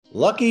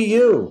Lucky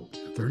you.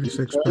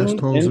 36 best Tuned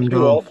holes in into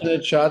golf.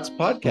 Alternate Shots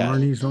podcast,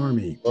 Barney's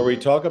Army. where we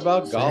talk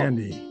about golf,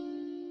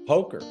 Sandy.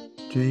 poker,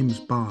 James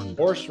Bond.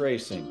 horse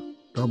racing,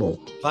 Double.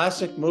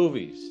 classic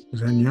movies.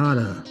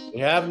 Zenyatta.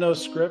 We have no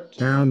script.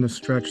 Down the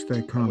stretch they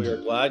And come. we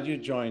are glad you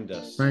joined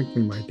us.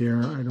 Frankly, my dear,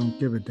 I don't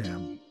give a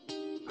damn.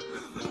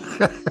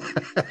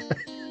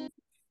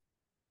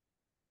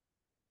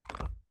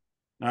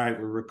 All right,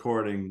 we're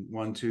recording.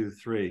 1, 2,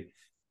 3.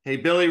 Hey,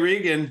 Billy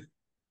Regan.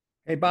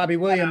 Hey, Bobby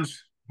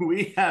Williams.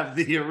 We have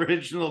the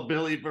original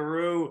Billy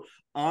Baru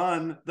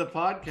on the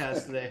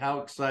podcast today. How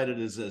excited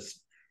is this?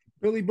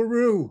 Billy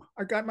Baru.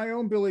 I got my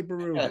own Billy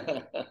Baru.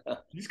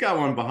 He's got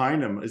one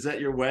behind him. Is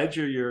that your wedge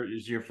or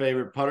is your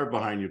favorite putter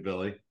behind you,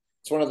 Billy?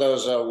 It's one of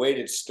those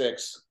weighted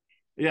sticks.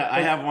 Yeah,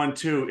 I have one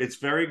too. It's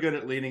very good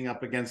at leaning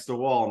up against the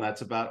wall, and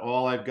that's about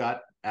all I've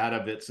got out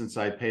of it since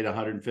I paid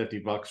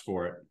 $150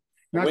 for it.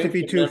 Not to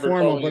be too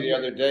formal, but the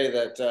other day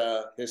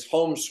that his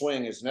home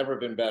swing has never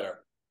been better.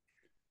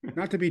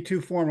 Not to be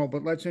too formal,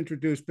 but let's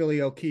introduce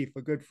Billy O'Keefe,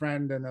 a good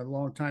friend and a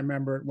longtime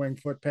member at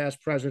Wingfoot,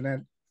 past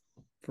president.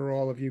 For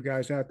all of you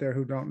guys out there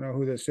who don't know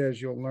who this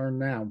is, you'll learn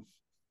now.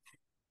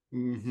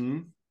 Mm-hmm.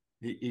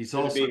 He's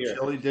also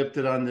chili dipped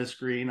it on this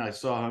green. I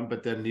saw him,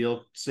 but then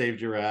Neil saved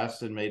your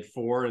ass and made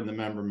 4 in the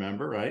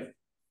member, right?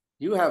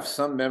 You have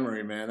some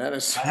memory, man. That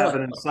is. I have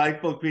an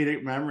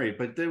encyclopedic memory,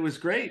 but it was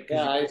great.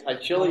 Yeah, I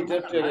chili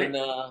dipped it, right?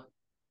 And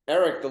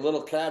Eric, the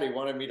little caddy,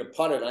 wanted me to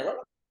putt it. And I go,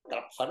 I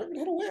got to putt it and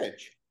hit a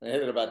wedge. I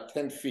hit it about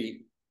 10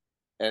 feet,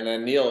 and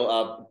then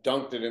Neil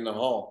dunked it in the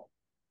hole.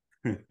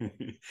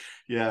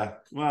 Yeah.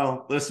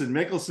 Well, listen,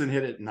 Mickelson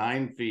hit it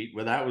 9 feet.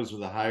 Well, that was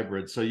with a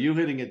hybrid. So you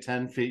hitting it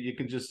 10 feet, you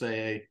can just say,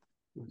 hey,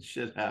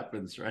 shit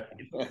happens, right?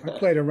 I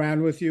played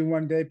around with you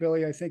one day,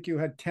 Billy. I think you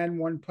had 10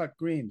 one-putt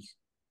greens.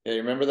 Yeah,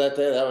 you remember that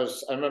day? I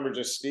remember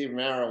just Steve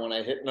Mara when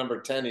I hit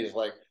number 10. He's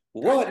like,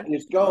 what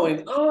is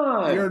going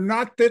on? You're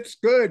not this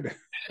good.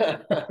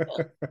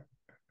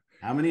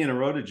 How many in a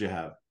row did you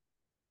have?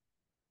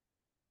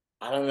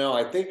 I don't know.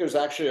 I think it was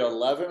actually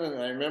 11.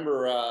 And I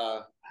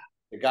remember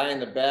the guy in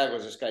the bag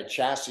was this guy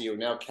Chassis, who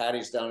now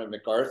caddies down at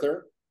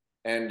MacArthur.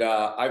 And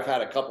I've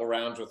had a couple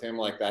rounds with him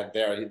like that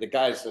there. The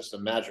guy's just a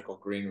magical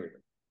green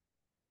reader.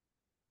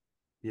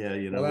 Yeah,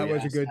 you know. Well, that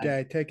was a good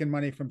day. Taking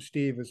money from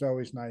Steve is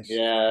always nice.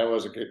 Yeah, it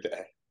was a good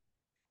day.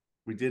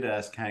 We did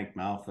ask Hank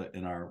Malfa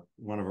in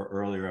one of our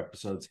earlier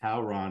episodes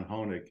how Ron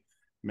Honig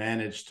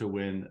managed to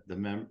win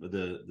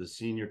the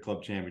senior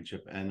club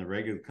championship and the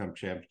regular club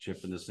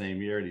championship in the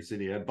same year. And he said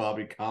he had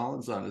Bobby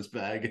Collins on his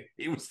bag.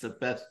 He was the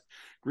best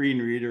green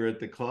reader at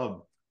the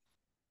club.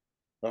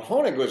 But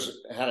Honig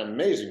had an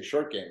amazing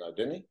short game, though,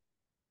 didn't he?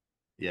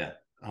 Yeah,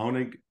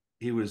 Honig,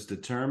 he was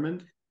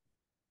determined.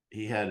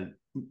 He had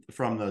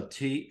from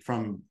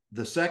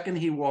the second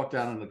he walked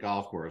out on the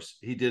golf course,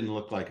 he didn't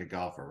look like a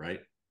golfer,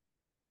 right?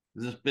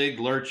 This big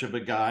lurch of a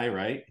guy,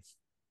 right?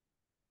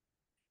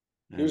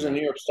 He was a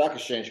New York Stock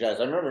Exchange guy. I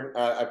remember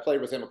I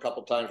played with him a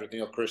couple times with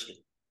Neil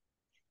Christie.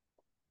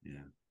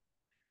 Yeah.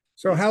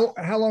 So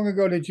how long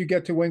ago did you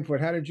get to Wingfoot?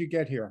 How did you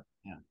get here?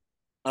 Yeah.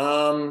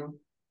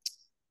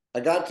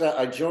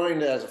 I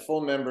joined as a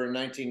full member in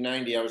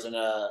 1990. I was in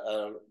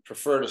a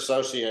preferred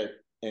associate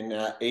in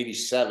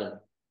 87.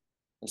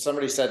 And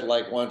somebody said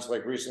once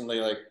recently,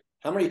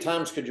 how many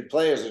times could you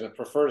play as a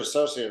preferred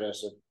associate? I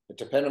said, it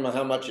depended on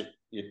how much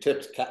you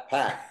tipped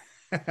Pack.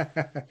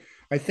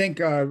 I think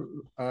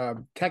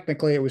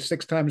technically it was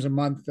 6 times a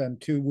month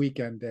and 2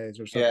 weekend days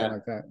or something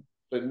like that.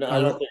 But no,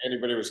 I don't think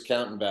anybody was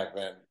counting back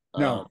then.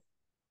 No.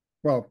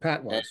 Well,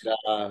 Pat was.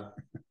 And,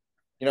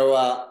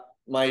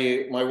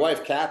 my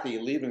wife, Kathy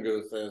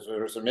Liebenguth,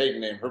 is her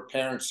maiden name. Her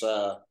parents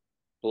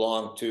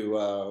belonged to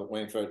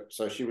Wingfoot.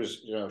 So she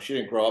was, she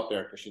didn't grow up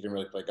there because she didn't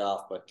really play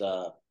golf. But,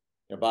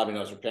 Bobby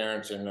knows her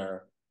parents and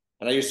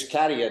I used to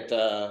caddy at,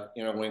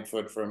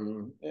 Wingfoot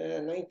from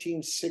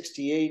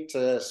 1968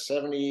 to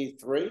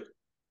 73.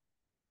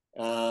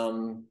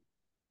 So,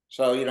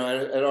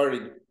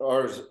 I'd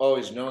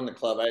always known the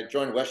club. I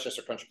joined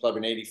Westchester Country Club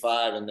in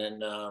 85. And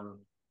then,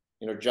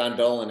 John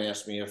Dolan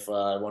asked me if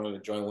I wanted to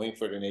join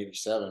Wingfoot in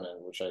 87,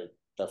 which I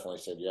definitely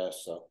said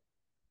yes.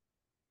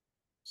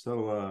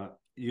 So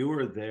you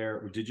were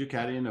there. Did you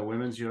caddy in the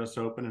Women's U.S.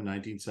 Open in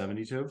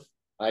 1972?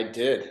 I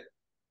did.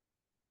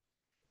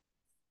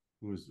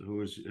 Who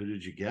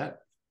did you get?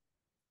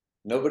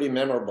 Nobody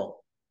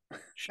memorable.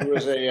 She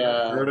was a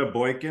Gerda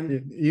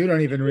Boykin. You don't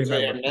even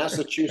remember. A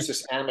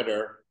Massachusetts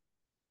amateur.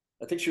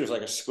 I think she was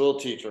like a school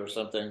teacher or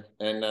something,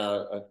 and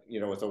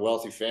with a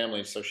wealthy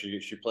family, so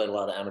she played a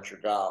lot of amateur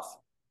golf.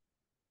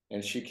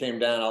 And she came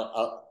down.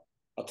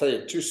 I'll tell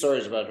you 2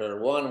 stories about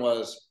her. One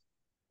was,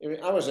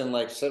 I was in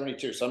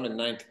 72, so I'm in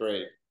 9th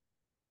grade,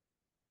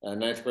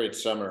 9th grade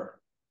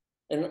summer,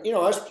 and I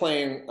was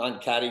playing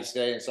on Caddy's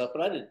Day and stuff,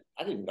 but I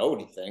didn't know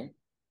anything.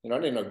 I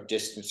didn't know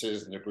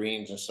distances and the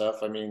greens and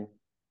stuff. I mean,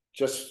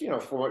 just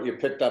from what you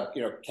picked up,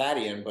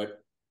 caddying,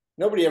 but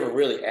nobody ever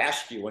really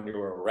asked you when you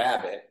were a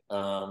rabbit,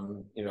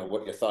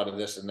 what you thought of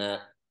this and that.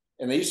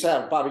 And they used to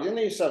have, Bobby, didn't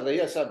they used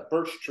to have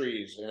birch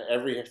trees in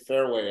every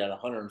fairway at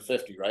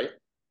 150, right?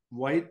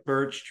 White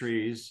birch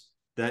trees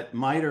that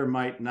might or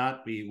might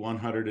not be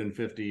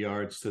 150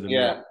 yards to the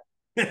Yeah.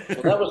 minute.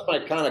 So that was my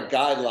kind of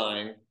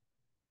guideline.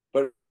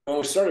 But when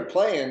we started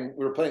playing,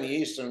 we were playing the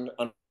East, and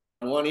on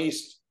one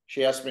East,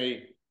 she asked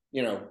me,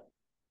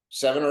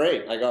 7 or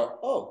 8. I go,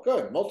 oh,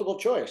 good, multiple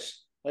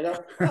choice. I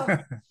go, oh,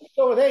 let's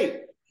go with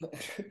 8.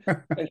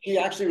 And she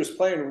actually was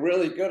playing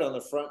really good on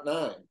the front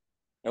 9.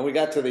 And we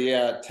got to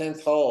the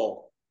 10th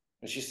hole,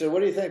 and she said, what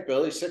do you think,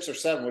 Billy, 6 or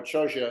 7? Which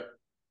shows you,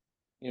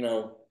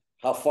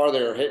 how far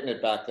they were hitting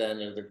it back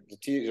then. And the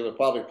tees, they're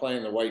probably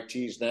playing the white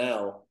tees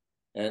now.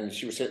 And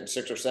she was hitting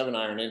 6 or 7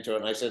 iron into it.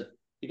 And I said,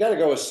 you got to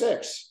go with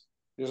 6.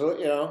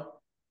 Because,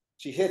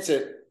 she hits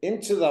it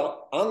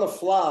on the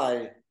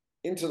fly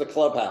into the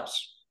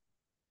clubhouse.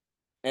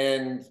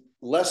 And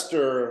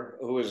Lester,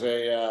 who is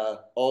a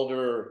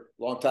older,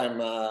 longtime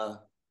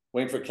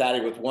Wingfoot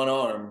caddy with one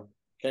arm,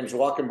 came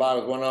walking by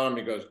with one arm. And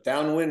he goes,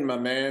 downwind, my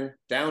man,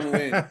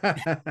 downwind.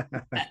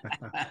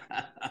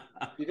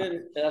 He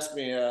didn't ask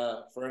me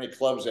for any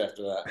clubs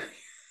after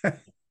that.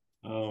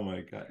 Oh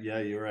my God. Yeah,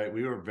 you're right.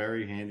 We were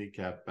very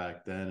handicapped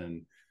back then,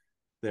 and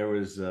there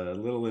was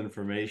little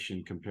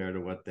information compared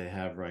to what they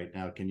have right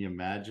now. Can you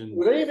imagine?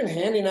 Were they even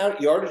handing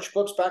out yardage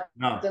books back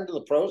then to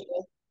the pros?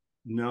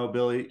 No,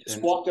 Billy.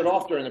 Just walked it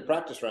off during the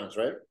practice rounds,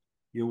 right?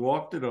 You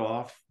walked it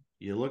off.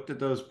 You looked at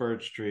those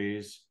birch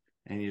trees,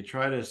 and you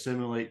try to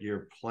assimilate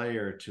your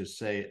player to,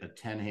 say, a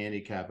 10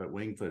 handicap at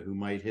Wingfoot who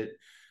might hit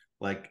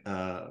like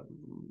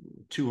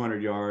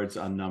 200 yards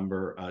on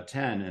number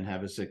 10 and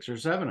have a 6 or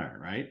 7 iron,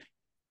 right?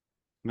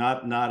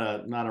 Not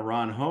a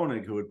Ron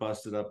Honig who would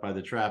bust it up by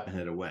the trap and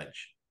hit a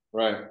wedge.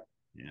 Right.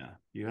 Yeah,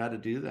 you had to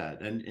do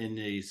that. And in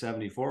the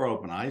 74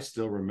 Open, I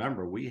still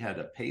remember we had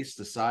to pace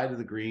the side of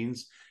the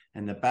greens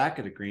and the back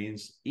of the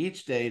greens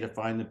each day to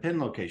find the pin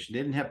location. They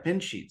didn't have pin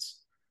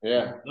sheets.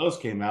 Yeah. Those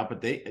came out,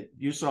 but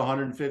you saw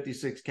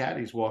 156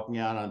 caddies walking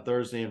out on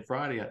Thursday and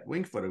Friday at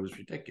Wingfoot. It was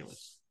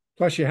ridiculous.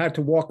 Plus, you had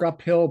to walk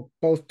uphill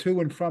both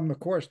to and from the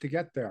course to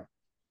get there.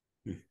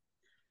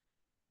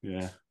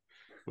 Yeah.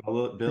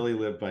 Well, Billy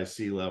lived by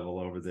sea level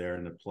over there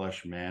in the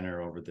plush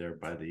manor over there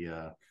by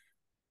the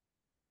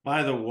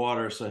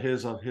water, so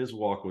his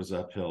walk was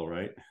uphill,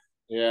 right?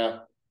 Yeah.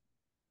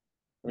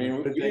 I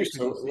mean, we used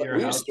to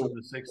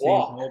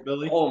walk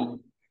home.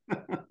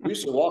 We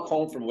used to walk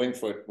home from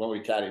Wingfoot when we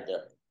caddied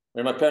there. I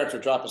mean, my parents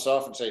would drop us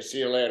off and say, see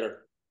you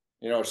later.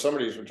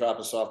 Somebody would drop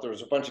us off. There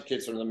was a bunch of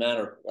kids from the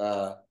manor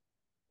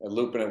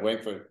looping at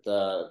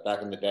Wingfoot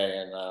back in the day.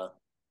 And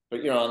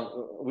but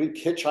we'd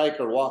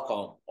hitchhike or walk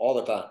home all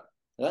the time.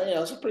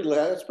 That's a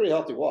pretty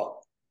healthy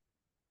walk.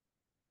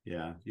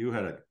 Yeah, you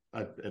had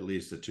at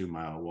least a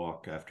 2-mile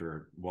walk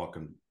after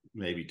walking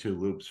maybe 2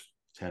 loops,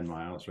 10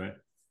 miles, right?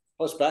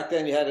 Plus, back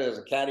then you had to, as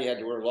a caddy, you had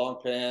to wear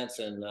long pants,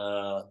 and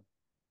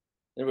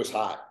it was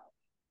hot.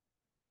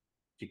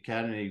 Did you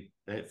caddy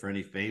for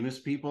any famous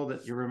people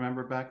that you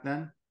remember back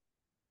then?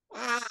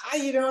 I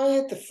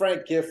hit the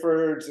Frank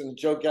Giffords and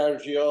Joe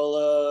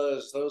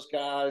Garagiolas, those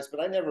guys,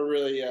 but I never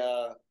really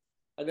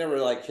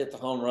hit the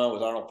home run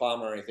with Arnold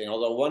Palmer or anything.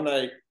 Although one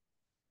night,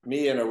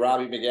 me and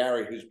Robbie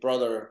McGarry, whose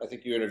brother I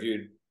think you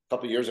interviewed a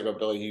couple of years ago,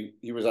 Billy,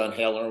 he was on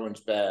Hale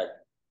Irwin's bag,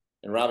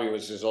 and Robbie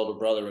was his older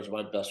brother, was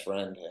my best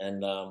friend,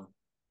 and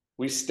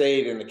we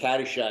stayed in the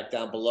caddy shack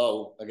down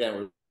below. Again,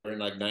 we were in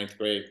like 9th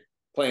grade,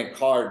 playing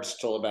cards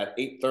till about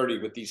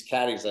 8:30 with these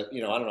caddies that I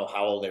don't know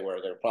how old they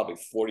were. They were probably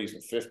 40s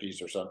and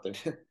 50s or something.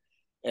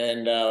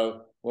 And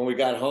when we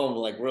got home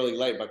like really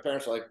late, my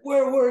parents were like,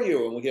 "Where were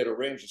you?" And we had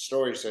arranged a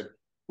story. Said,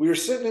 we were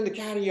sitting in the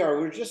caddy yard.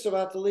 We were just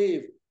about to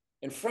leave.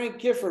 And Frank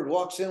Gifford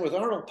walks in with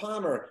Arnold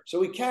Palmer. So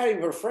we carried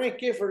him for Frank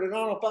Gifford and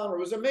Arnold Palmer. It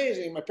was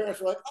amazing. My parents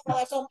were like, "Oh,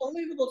 that's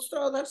unbelievable,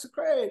 Sterling. That's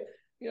great.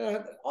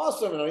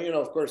 Awesome." And,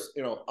 of course,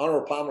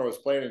 Arnold Palmer was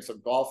playing in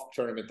some golf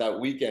tournament that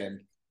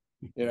weekend,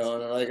 and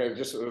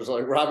it was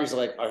like, Robbie's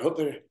like, I hope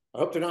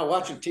they're not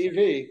watching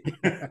TV.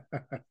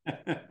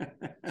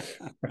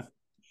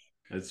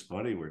 It's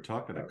funny. We're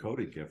talking to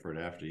Cody Gifford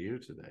after you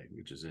today,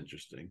 which is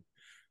interesting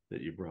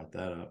that you brought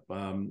that up.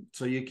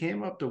 So you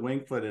came up to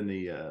Wingfoot in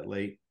the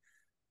late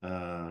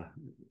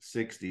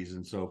 60s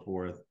and so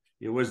forth.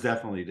 It was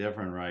definitely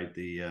different, right?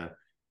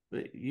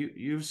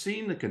 You've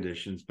seen the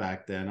conditions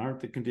back then. Aren't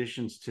the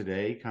conditions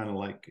today kind of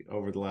like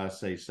over the last,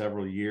 say,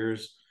 several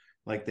years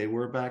like they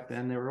were back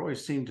then? They were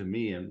always, seemed to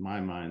me, in my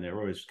mind, they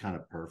were always kind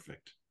of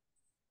perfect.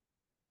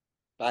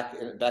 Back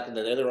in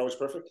the day, they were always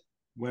perfect?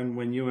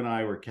 When you and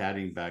I were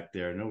caddying back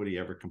there, nobody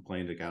ever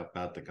complained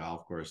about the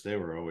golf course. They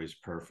were always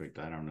perfect.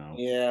 I don't know.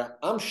 Yeah,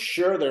 I'm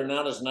sure they're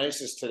not as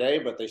nice as today,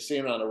 but they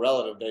seemed on a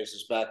relative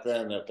basis back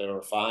then that they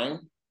were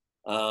fine.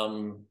 I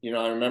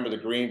remember the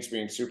greens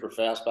being super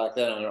fast back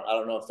then. I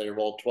don't know if they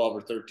rolled 12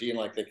 or 13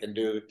 like they can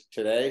do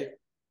today.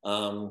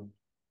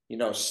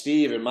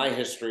 Steve, in my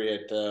history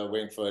at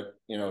Wingfoot,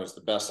 is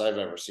the best I've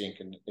ever seen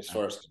as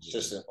far as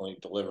consistently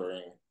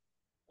delivering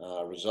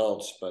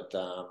results. But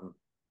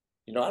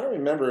I don't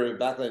remember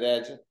back in the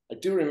day. I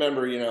do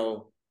remember,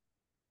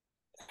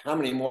 how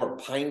many more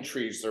pine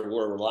trees there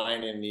were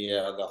lying in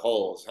the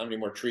holes, how many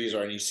more trees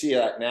are. And you see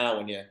that now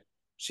when you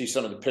see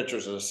some of the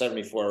pictures of the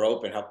 74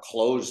 Open, how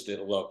closed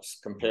it looks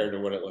compared to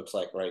what it looks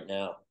like right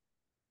now.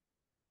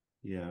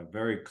 Yeah,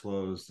 very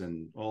closed,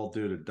 and all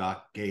due to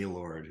Doc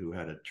Gaylord, who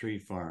had a tree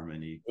farm,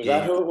 and he Was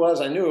that who it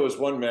was? I knew it was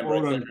one member.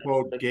 quote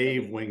unquote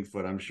gave Winged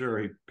Foot. I'm sure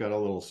he got a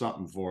little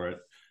something for it,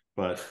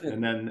 but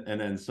and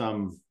then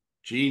some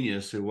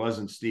genius who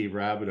wasn't Steve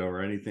Rabideau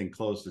or anything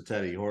close to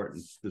Teddy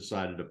Horton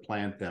decided to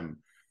plant them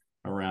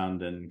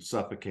around and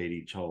suffocate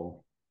each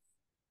hole.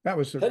 That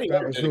was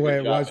the way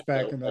it was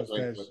back in those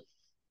days.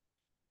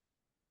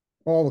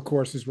 All the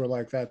courses were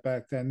like that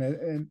back then.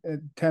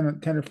 In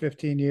 10 or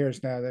 15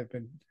 years now, they've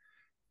been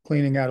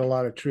cleaning out a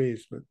lot of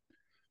trees, but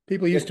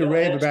people used to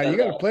rave about, you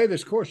got to play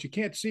this course. You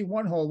can't see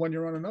one hole when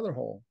you're on another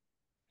hole.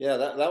 Yeah,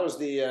 that was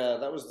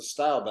the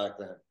style back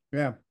then.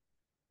 Yeah.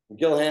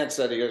 Gil Hand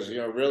said, he goes,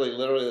 really,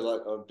 literally,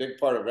 like a big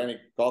part of any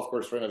golf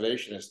course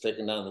renovation is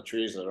taking down the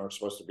trees that aren't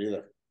supposed to be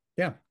there.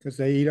 Yeah, because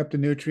they eat up the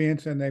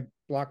nutrients and they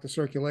block the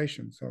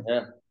circulation. So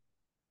yeah,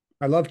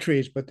 I love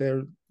trees, but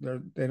they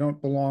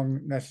don't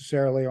belong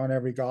necessarily on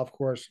every golf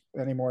course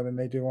any more than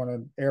they do on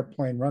an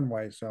airplane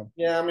runway. So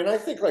yeah, I mean, I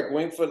think like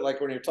Winged Foot,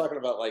 like when you're talking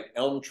about like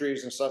elm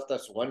trees and stuff,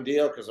 that's one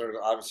deal because there's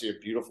obviously a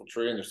beautiful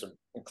tree and there's some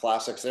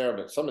classics there.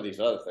 But some of these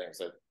other things,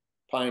 that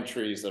pine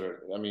trees that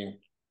are, I mean,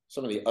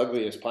 some of the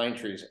ugliest pine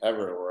trees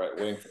ever were at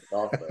Winged Foot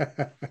Golf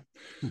Club.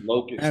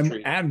 Locust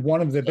trees, and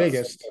one of the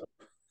biggest.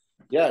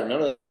 Yeah, I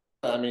remember that.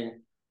 I mean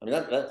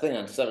that thing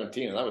on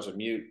 17, that was a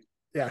mute.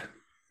 Yeah,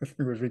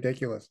 it was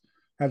ridiculous.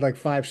 Had like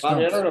 5 stumps. I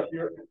mean, I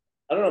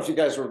don't know if you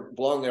guys were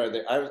blown there.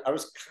 I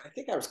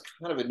think I was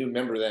kind of a new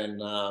member then.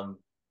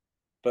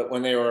 But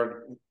when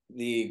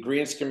the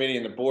greens committee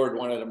and the board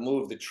wanted to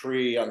move the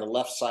tree on the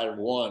left side of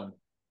one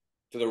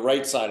to the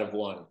right side of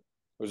one, there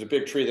was a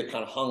big tree that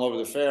kind of hung over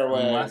the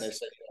fairway. And they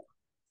said,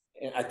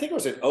 and I think it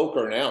was an oak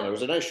or an elm. It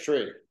was a nice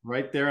tree.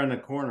 Right there in the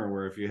corner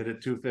where if you hit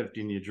it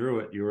 250 and you drew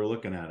it, you were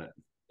looking at it.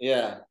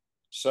 Yeah.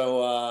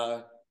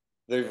 So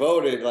they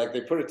voted, like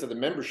they put it to the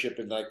membership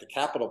in like the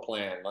capital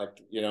plan, like,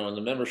 and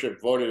the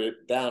membership voted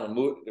it down and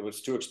moved. It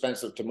was too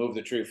expensive to move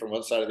the tree from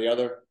one side to the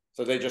other.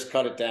 So they just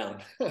cut it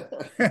down.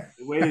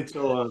 Waited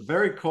till a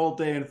very cold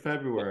day in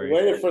February.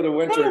 Waited for the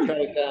winter to cut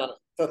it down. I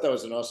thought that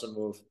was an awesome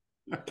move.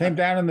 Came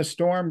down in the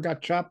storm,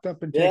 got chopped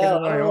up and taken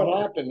away. I don't know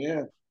what happened.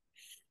 Yeah.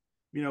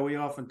 We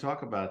often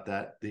talk about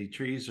that. The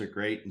trees are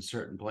great in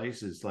certain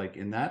places. Like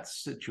in that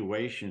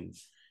situation,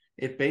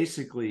 it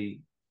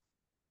basically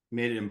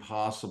made it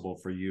impossible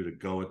for you to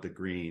go at the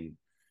green.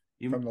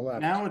 From the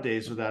left.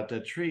 Nowadays, without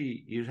that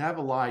tree, you'd have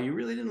a lie. You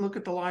really didn't look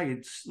at the lie.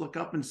 You'd look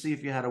up and see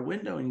if you had a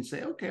window, and you'd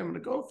say, "Okay, I'm going to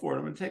go for it.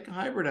 I'm going to take a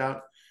hybrid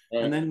out."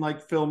 Right. And then,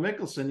 like Phil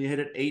Mickelson, you hit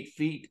it 8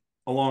 feet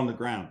along the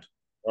ground.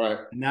 Right.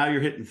 And now you're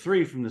hitting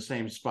 3 from the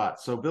same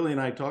spot. So Billy and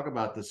I talk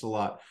about this a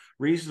lot.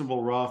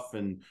 Reasonable rough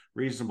and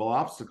reasonable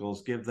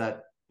obstacles give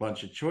that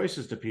bunch of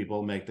choices to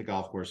people, make the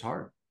golf course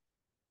hard.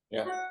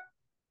 Yeah.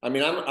 I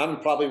mean,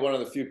 I'm probably one of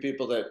the few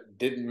people that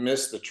didn't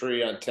miss the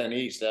tree on 10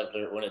 East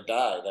when it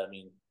died. I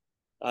mean,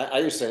 I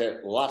used to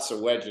hit lots of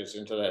wedges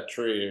into that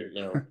tree,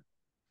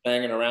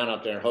 hanging around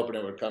up there and hoping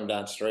it would come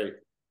down straight.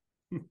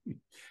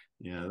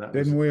 Yeah,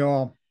 didn't we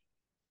all?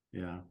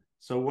 Yeah.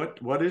 So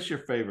what is your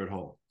favorite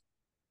hole?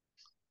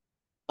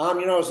 I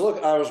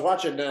was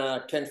watching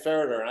Ken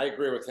Ferreter, and I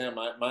agree with him.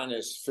 Mine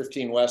is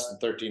 15 West and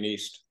 13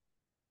 East.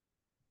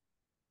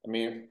 I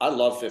mean, I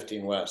love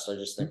 15 West. I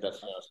just think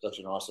that's such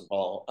an awesome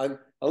hole. I'm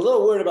a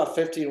little worried about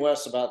 15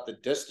 West, about the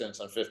distance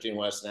on 15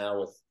 West now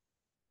with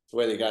the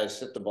way the guys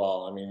hit the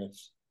ball. I mean,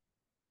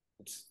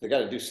 they got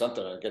to do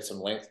something to get some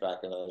length back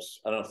in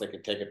those. I don't know if they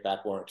could take it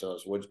back more into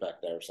those woods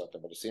back there or something,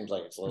 but it seems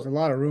like there's a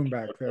lot of room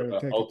back there to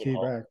take a tee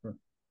back. But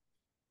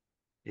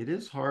it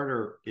is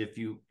harder if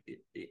you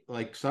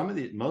like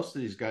most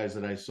of these guys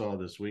that I saw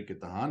this week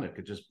at the Honda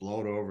could just blow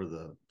it over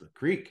the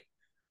creek,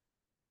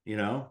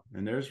 and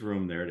there's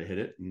room there to hit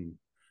it. And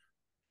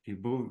if you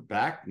move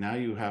back, now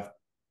you have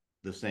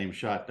the same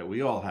shot that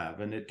we all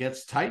have, and it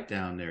gets tight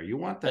down there. You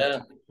want that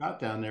tight shot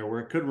down there where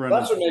it could run.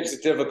 That's what makes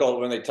it difficult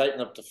when they tighten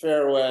up the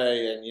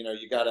fairway, and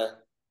you gotta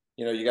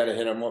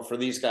hit a more, for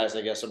these guys,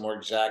 I guess, a more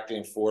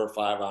exacting 4 or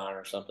 5 iron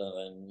or something,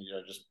 and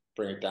just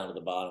bring it down to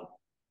the bottom.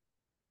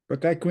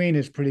 But that green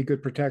is pretty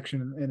good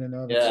protection in and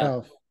of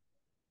itself.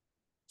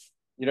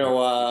 We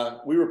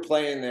were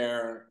playing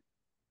there,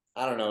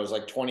 I don't know, it was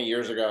like 20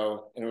 years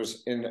ago, and it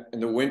was in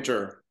the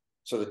winter,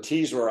 so the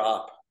tees were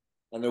up.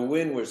 And the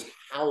wind was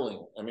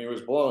howling. I mean, it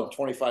was blowing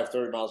 25,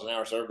 30 miles an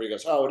hour. So everybody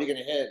goes, "Oh, what are you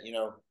going to hit?"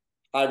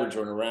 Hybrids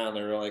weren't around.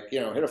 They were like,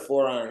 hit a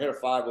 4 iron, hit a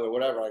 5-wood,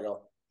 whatever. I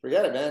go,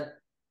 forget it, man.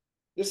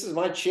 This is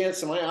my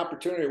chance and my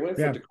opportunity to win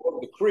to go over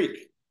the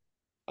creek.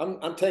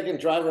 I'm taking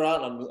driver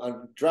out and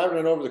I'm driving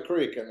it over the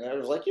creek. And I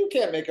was like, "You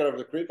can't make it over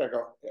the creek." I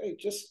go, "Hey,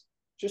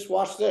 just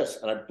watch this."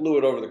 And I blew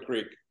it over the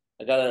creek.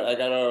 I got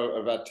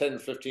about 10,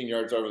 15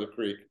 yards over the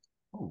creek.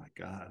 Oh my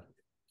God.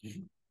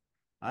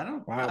 I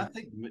don't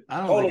think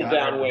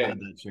I ever had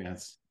that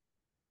chance.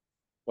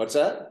 What's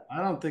that?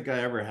 I don't think I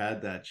ever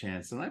had that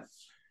chance. And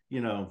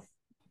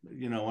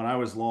when I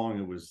was long,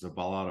 it was a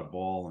lot of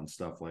ball and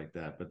stuff like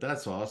that. But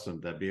that's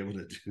awesome to be able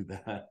to do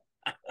that.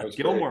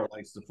 Gilmore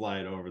likes to fly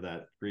it over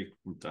that creek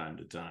from time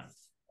to time.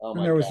 Oh,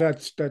 and there was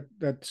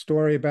that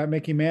story about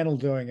Mickey Mantle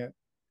doing it.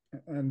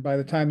 And by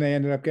the time they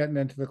ended up getting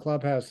into the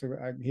clubhouse,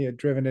 he had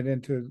driven it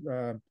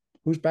into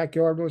whose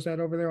backyard was that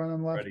over there on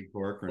the left? Freddie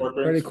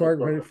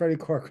Corcoran. Freddie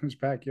Corcoran's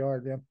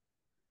backyard. Yeah.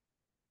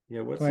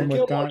 Yeah. What's playing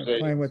with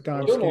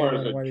Don Gilmore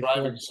is Scanlon, a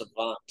driving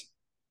savant.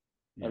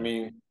 Yeah. I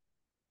mean,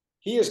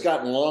 he has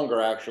gotten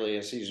longer actually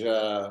as he's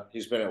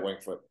been at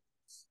Wingfoot,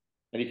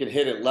 and he can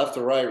hit it left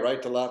to right,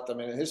 right to left. I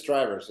mean, his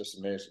driver is just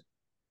amazing.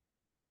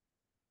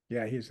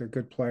 Yeah, he's a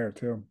good player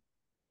too.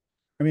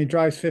 I mean, he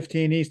drives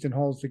 15 east and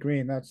holds the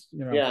green. That's,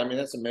 you know. Yeah, I mean,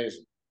 that's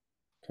amazing.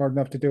 It's hard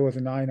enough to do with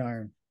a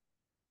 9-iron.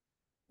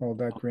 Hold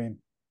that green.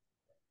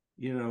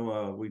 You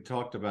know, we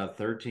talked about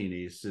 13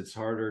 east. It's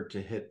harder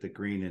to hit the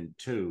green in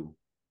 2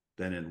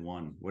 than in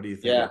 1. What do you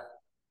think? Yeah.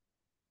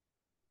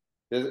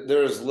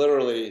 There's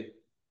literally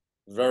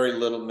very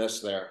little miss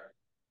there.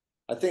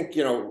 I think,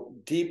 you know,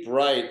 deep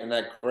right in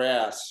that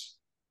grass,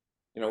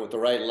 you know, with the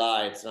right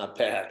lie, it's not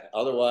bad.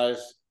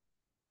 Otherwise,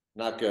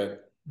 not good.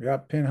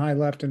 Yep, pin high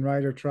left and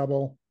right are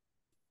trouble.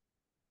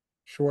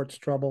 Short's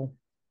trouble.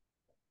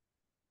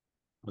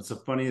 What's the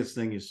funniest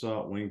thing you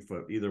saw at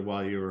Wingfoot, either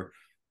while you were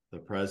the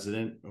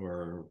president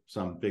or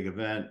some big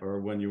event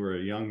or when you were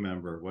a young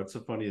member? What's the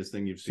funniest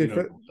thing you've seen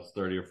over the last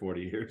 30 or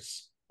 40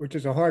 years? Which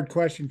is a hard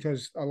question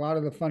because a lot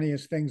of the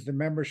funniest things the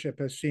membership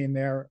has seen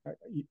there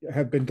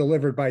have been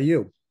delivered by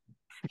you.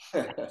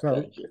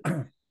 So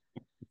you.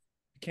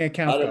 Can't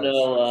count. I don't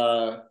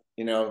know,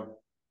 you know,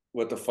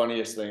 what the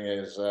funniest thing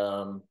is.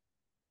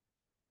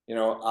 You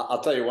know,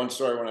 I'll tell you one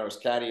story. When I was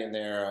caddying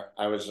there,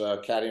 I was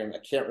caddying, I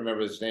can't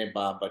remember his name,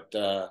 Bob, but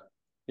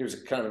he was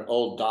kind of an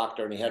old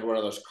doctor, and he had one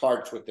of those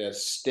carts with the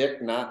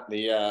stick, not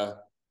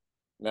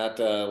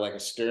like a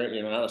steering,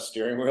 you know, not a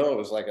steering wheel. It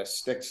was like a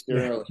stick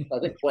steering wheel. I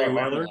think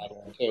three-wheeler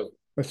too.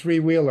 A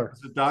 3-wheeler.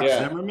 Was it Doc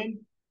Zimmerman?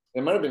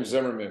 It might have been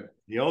Zimmerman.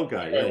 The old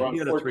guy, yeah. He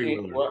had a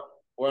 3-wheeler.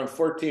 We're on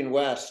 14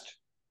 West,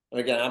 and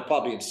again, I'm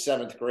probably in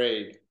 7th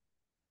grade,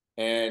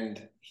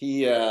 and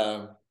he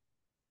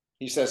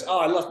says, "Oh,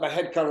 I left my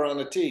head cover on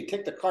the tee.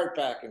 Take the cart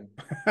back and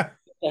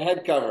the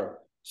head cover."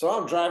 So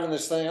I'm driving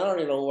this thing. I don't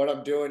even know what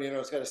I'm doing. You know,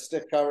 it's got a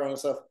stick cover and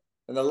stuff.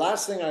 And the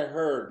last thing I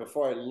heard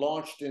before I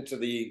launched into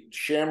the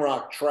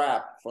Shamrock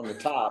Trap from the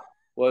top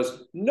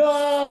was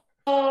 "No!"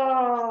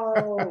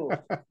 And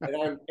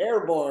I'm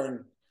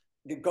airborne,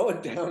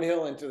 going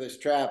downhill into this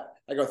trap.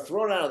 I go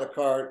thrown out of the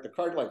cart. The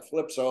cart like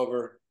flips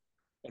over,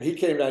 and he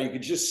came down. You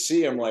could just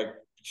see him like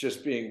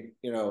just being,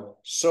 you know,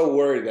 so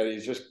worried that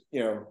he's just,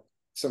 you know,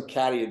 some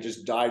caddy had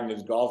just died in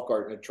his golf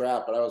cart in a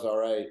trap, but I was all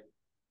right.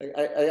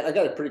 I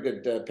got a pretty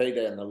good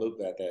payday on the loop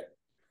that day.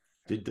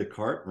 Did the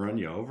cart run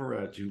you over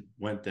as you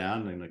went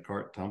down and the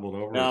cart tumbled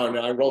over? No,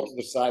 I rolled to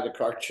the side. The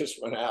cart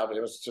just went out.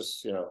 It was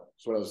just, you know,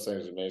 it's one of those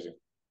things amazing.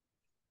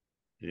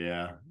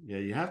 Yeah. Yeah.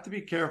 You have to be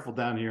careful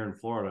down here in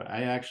Florida.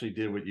 I actually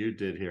did what you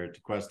did here at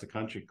the Cuesta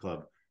Country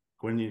Club.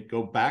 When you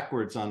go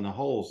backwards on the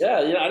holes. Yeah.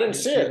 I didn't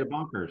see it. The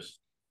bunkers.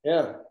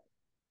 Yeah.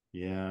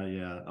 Yeah.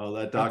 Yeah. Oh,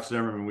 that Doc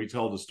Zimmerman, we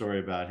told a story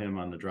about him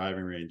on the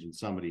driving range and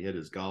somebody hit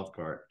his golf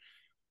cart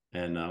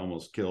and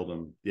almost killed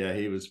him. Yeah.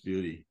 He was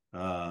beauty.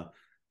 How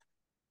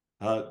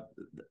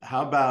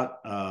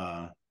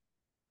about,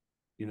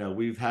 you know,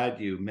 we've had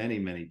you many,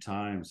 many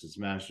times as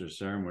master of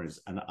ceremonies,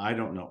 and I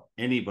don't know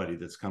anybody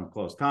that's come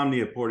close. Tom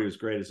Neaporti was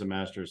great as a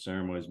master of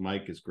ceremonies.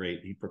 Mike is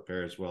great. He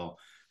prepares well.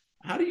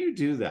 How do you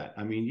do that?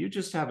 I mean, you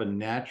just have a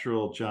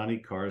natural Johnny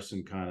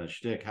Carson kind of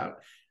shtick.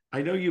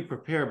 I know you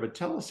prepare, but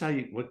tell us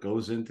what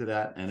goes into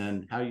that, and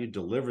then how you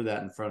deliver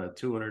that in front of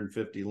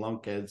 250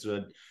 lunkheads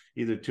with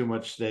either too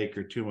much steak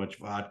or too much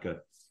vodka.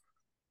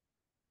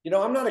 You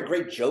know, I'm not a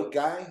great joke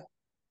guy.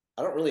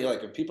 I don't really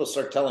like, if people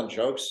start telling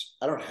jokes,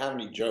 I don't have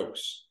any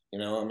jokes. You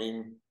know, I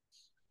mean,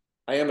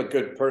 I am a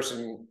good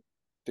person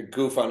to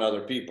goof on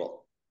other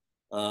people.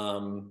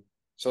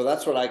 So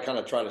that's what I kind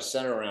of try to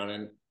center around.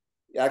 And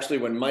actually,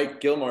 when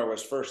Mike Gilmore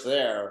was first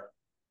there,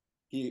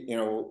 he, you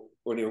know,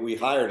 when we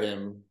hired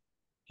him,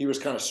 he was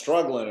kind of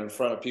struggling in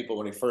front of people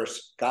when he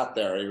first got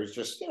there. He was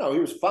just, you know, he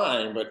was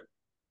fine, but,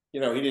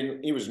 you know,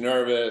 he was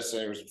nervous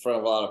and he was in front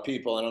of a lot of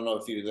people. I don't know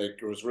if he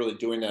was really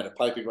doing that at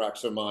Piping Rock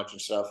so much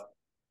and stuff.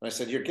 And I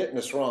said, "You're getting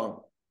this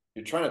wrong.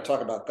 You're trying to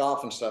talk about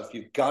golf and stuff.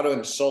 You've got to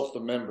insult the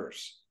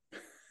members."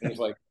 And he's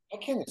like, "I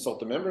can't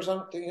insult the members.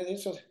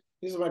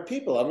 These are my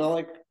people. I'm not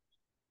like,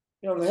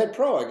 you know, I'm the head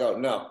pro." I go,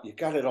 "No, you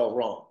got it all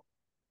wrong.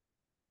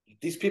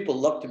 These people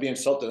love to be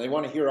insulted. They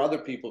want to hear other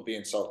people be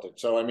insulted."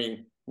 So, I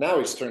mean, now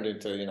he's turned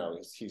into, you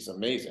know, he's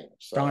amazing.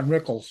 So, Don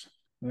Rickles.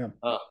 Yeah.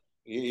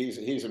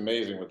 He's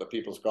amazing with the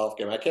people's golf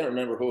game. I can't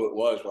remember who it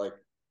was. Like,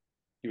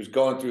 he was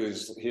going through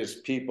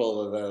his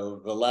people,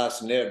 the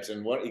last nibs,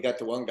 and he got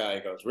to one guy.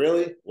 He goes,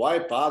 "Really? Why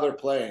bother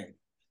playing?"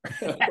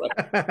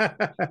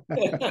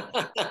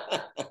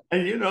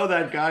 And you know,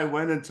 that guy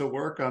went into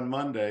work on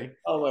Monday.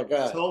 Oh my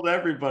God! Told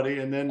everybody,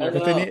 and then with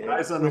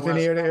an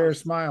ear-to-ear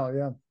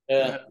smile.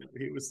 Yeah.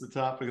 He was the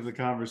topic of the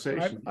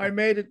conversation. I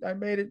made it.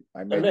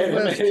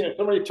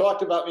 Somebody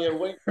talked about me at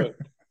Wingfoot.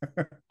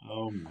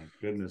 Oh my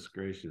goodness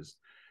gracious!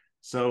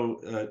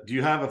 So, do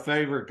you have a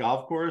favorite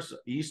golf course,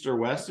 east or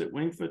west at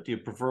Winged Foot? Do you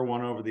prefer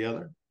one over the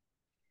other?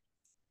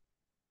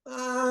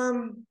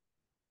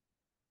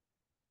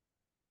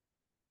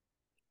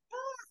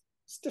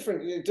 It's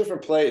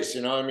different place,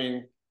 you know. I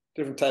mean,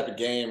 different type of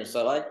game and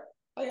stuff.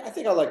 I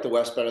think I like the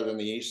West better than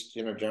the East,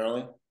 you know,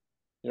 generally.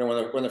 You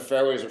know, when the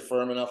fairways are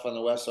firm enough on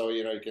the West, so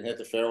you know you can hit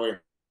the fairway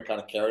and kind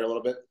of carry a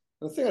little bit.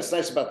 And the thing that's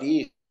nice about the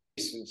East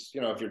is,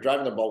 you know, if you're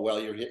driving the ball well,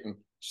 you're hitting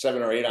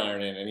 7 or 8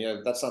 iron in, and you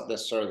know that's not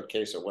necessarily the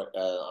case on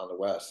the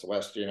West. The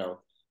West, you know,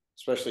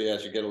 especially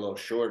as you get a little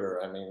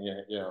shorter. I mean,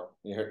 you know,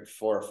 you hit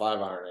 4 or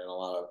 5 iron in a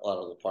lot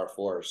of the par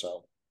fours.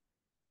 So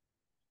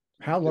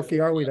How lucky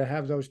are we to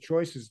have those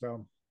choices,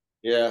 though?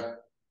 yeah,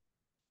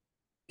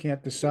 Can't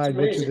it's decide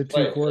which of amazing the two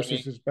place.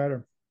 courses is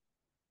better.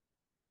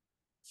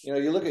 You know,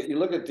 you look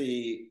at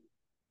the,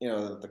 you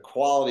know, the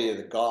quality of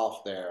the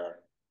golf there,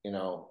 you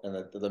know,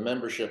 and the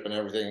membership and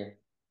everything.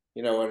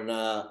 You know, and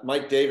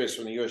Mike Davis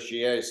from the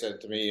USGA said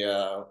to me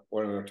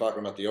when we were talking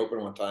about the Open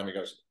one time, he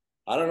goes,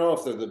 "I don't know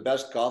if they're the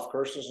best golf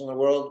courses in the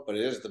world, but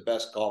it is the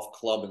best golf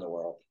club in the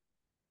world."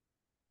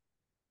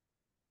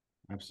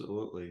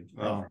 Absolutely.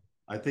 Well,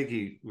 I think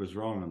he was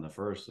wrong on the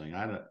first thing.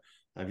 I don't.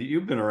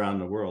 You've been around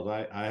the world?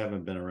 I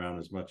haven't been around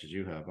as much as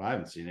you have. I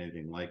haven't seen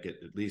anything like it,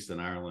 at least in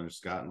Ireland or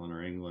Scotland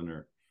or England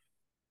or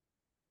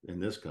in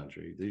this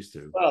country. These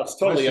two. Well, it's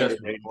totally Westchester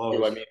underrated too. I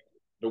close. mean,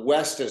 the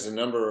West is a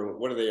number.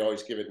 What do they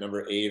always give it?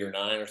 Number 8 or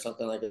 9 or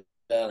something like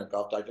that in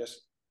Golf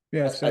Digest.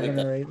 Yeah, I think 7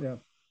 or 8. Yeah,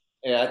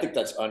 yeah, I think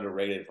that's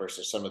underrated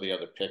versus some of the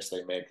other picks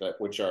they make that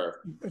which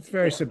are it's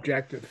very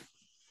subjective.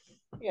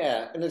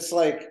 yeah, and it's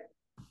like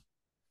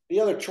the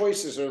other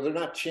choices are they're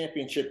not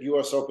championship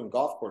U.S. Open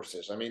golf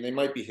courses. I mean, they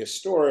might be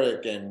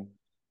historic and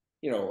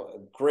you know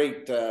a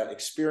great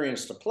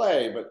experience to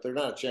play, but they're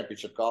not a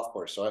championship golf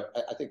course. So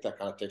I think that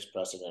kind of takes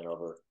precedent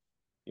over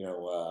you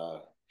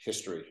know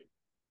history.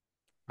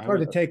 It's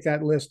hard to take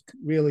that list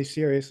really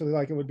seriously.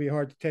 Like it would be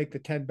hard to take the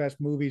 10 best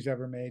movies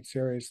ever made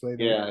seriously.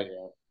 Yeah,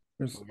 yeah.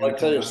 There's, I'll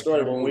tell you a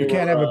story when we you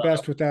can't were have a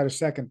best without a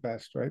second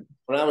best, right?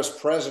 when I was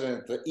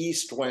president. The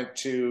East went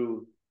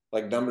to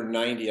like number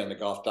 90 on the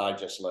Golf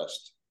Digest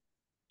list.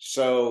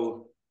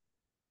 So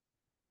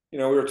you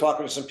know, we were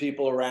talking to some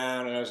people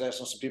around, and I was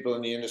asking some people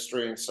in the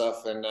industry and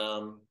stuff. And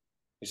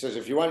he says,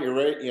 if you want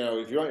your you know,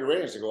 if you want your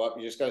ratings to go up,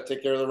 you just got to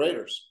take care of the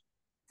Raiders.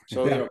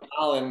 So Yeah. you know,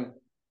 Colin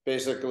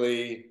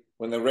basically,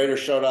 when the Raiders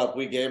showed up,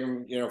 we gave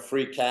him you know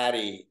free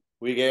caddy,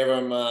 we gave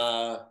him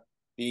the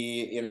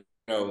you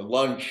know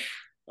lunch,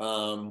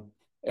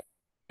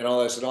 and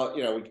all this, and all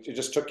you know, we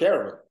just took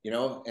care of him, you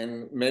know,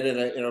 and made it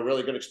a you know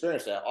really good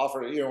experience. That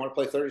offered, you know, want to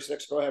play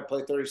 36, go ahead,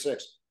 play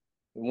 36.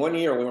 In 1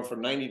 year, we went from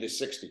 90 to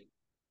 60.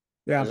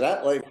 Yeah. Is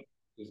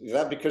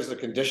that because the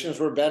conditions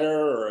were better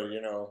or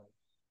you know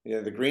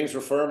the greens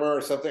were firmer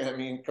or something? I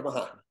mean, come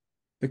on.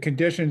 The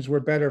conditions were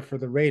better for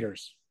the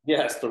Raiders.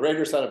 Yes, the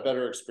Raiders had a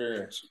better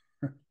experience.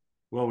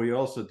 Well, we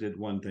also did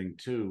one thing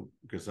too,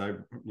 because I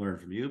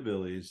learned from you,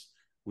 Billy's.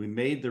 We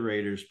made the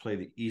Raiders play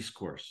the East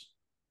course.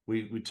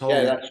 We told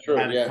them that's true.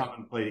 they had to Yeah, come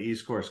and play the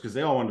East course because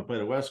they all wanted to play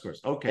the West course.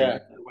 Okay, yeah,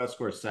 the West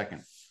course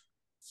second.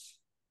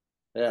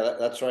 yeah.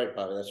 That's right,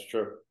 Bobby. That's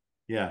true.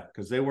 Yeah,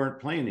 because they weren't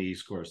playing the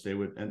East course. They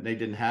would, and they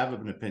didn't have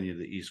an opinion of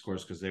the East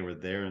course because they were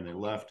there and they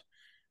left.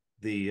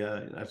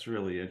 That's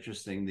really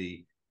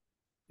interesting.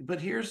 But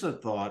here's the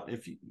thought: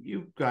 if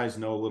you guys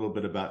know a little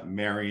bit about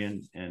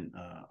Marion and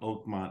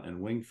Oakmont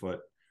and Winged Foot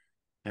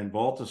and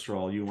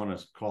Baltusrol, you want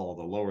to call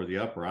the lower the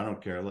upper. I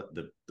don't care.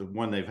 The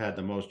one they've had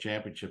the most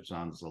championships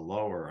on is the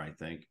lower, I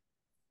think.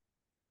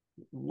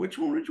 Which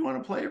one would you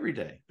want to play every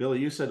day? Billy,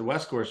 you said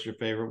West Course is your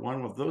favorite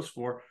one. Of those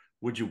four,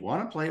 would you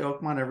want to play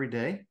Oakmont every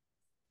day?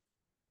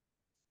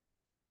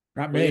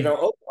 Not Well, me. you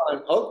know,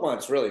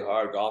 Oakmont's really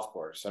hard golf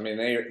course. I mean,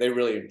 they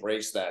really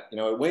embrace that. You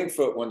know, at Winged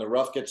Foot, when the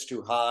rough gets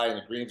too high and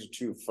the greens are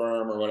too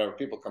firm or whatever,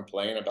 people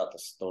complain about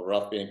the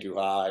rough being too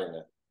high and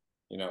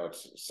you know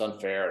it's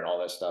unfair and all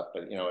that stuff.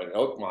 But you know, in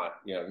Oakmont,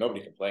 you know,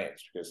 nobody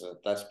complains because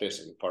that's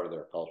basically part of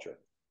their culture.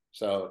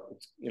 So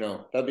it's, you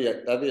know, that'd be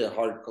a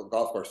hard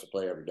golf course to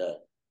play every day.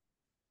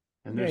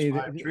 And there's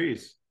 5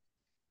 trees.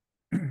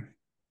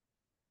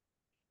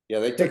 Yeah,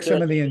 they take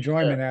some of the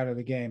enjoyment out of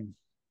the game.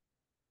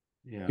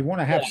 Yeah, you want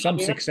to have some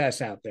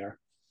success out there.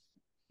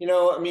 You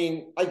know, I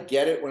mean, I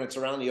get it when it's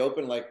around the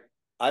Open. Like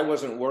I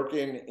wasn't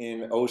working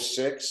in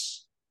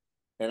 06,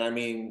 and I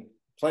mean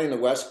playing the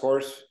West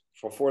Course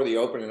before the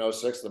Open in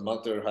 06, the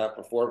month and a half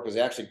before, because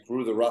they actually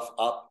grew the rough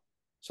up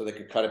so they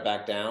could cut it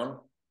back down.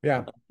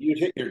 Yeah, you'd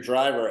hit your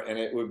driver, and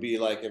it would be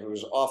like if it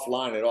was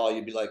offline at all,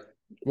 you'd be like,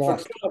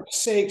 lost. For God's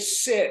sake,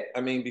 sit.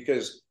 I mean,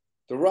 because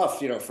the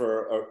rough, you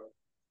know,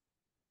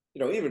 you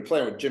know, even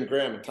playing with Jim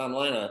Graham and Tom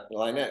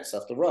Lynette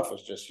stuff, the rough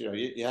was just, you know,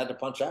 you had to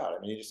punch out. I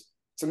mean, it's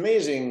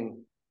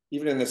amazing,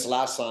 even in this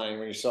last sign,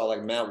 when you saw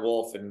like Matt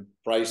Wolff and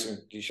Bryce and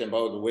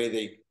DeChambeau, the way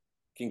they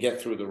can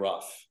get through the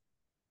rough.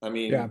 I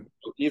mean,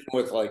 even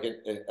with like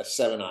a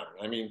 7-iron,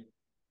 I mean,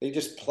 they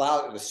just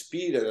plow the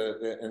speed of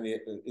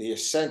the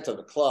ascent of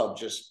the club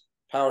just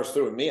powers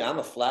through. And me, I'm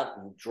a flat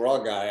draw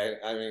guy.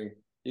 I mean,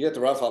 you get the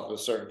rough up at a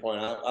certain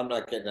point. I'm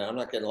not getting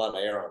a lot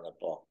of air on that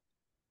ball.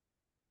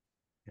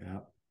 Yeah.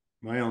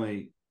 My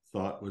only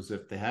thought was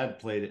if they had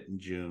played it in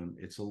June,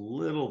 it's a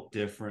little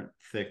different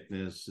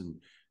thickness and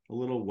a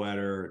little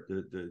wetter.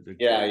 The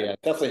Yeah,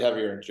 definitely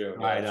heavier in June.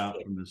 dried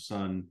out from the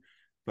sun.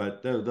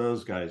 But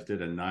those guys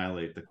did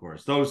annihilate the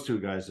course. Those two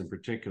guys in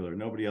particular,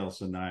 nobody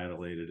else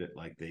annihilated it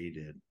like they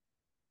did.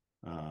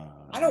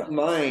 I don't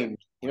mind,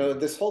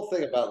 this whole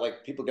thing about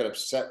like people get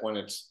upset when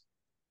it's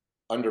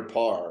under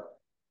par.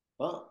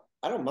 Well,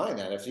 I don't mind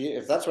that.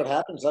 If that's what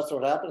happens, that's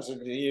what happens.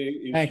 And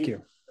Thank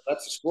you.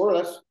 That's the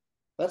score.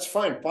 That's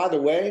fine. By the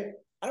way,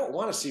 I don't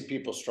want to see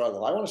people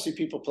struggle. I want to see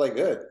people play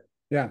good.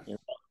 Yeah.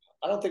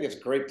 I don't think it's a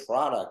great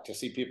product to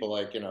see people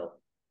like,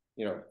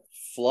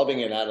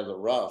 flubbing it out of the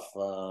rough,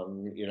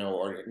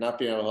 or not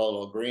being able to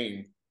hold a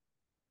green.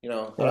 I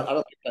don't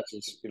think that's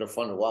as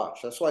fun to watch.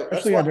 That's why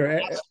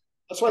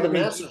the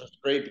Masters is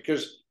great,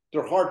 because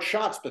they're hard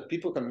shots, but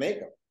people can make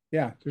them.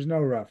 Yeah, there's no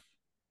rough.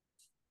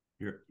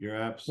 You're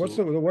absolutely.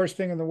 What's the worst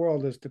thing in the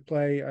world is to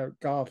play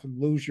golf and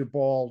lose your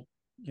ball,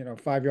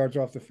 5 yards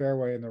off the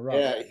fairway in the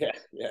rough.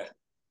 Yeah.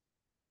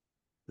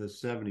 The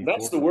 74.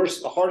 That's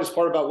the hardest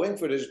part about Winged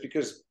Foot is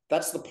because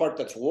that's the part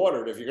that's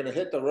watered. If you're going to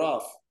hit the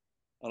rough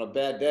on a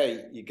bad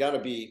day, you got to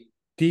be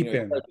deep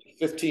in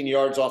 15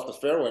 yards off the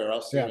fairway, or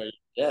else yeah.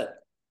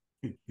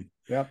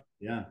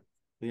 Yeah.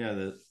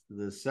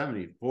 The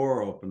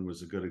 74 Open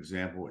was a good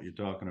example of what you're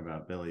talking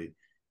about, Billy.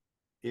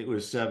 It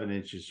was 7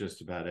 inches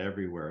just about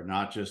everywhere,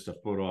 not just a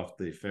foot off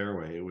the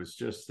fairway. It was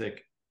just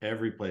thick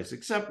every place,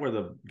 except where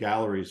the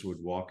galleries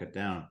would walk it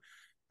down.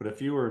 But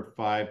if you were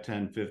 5,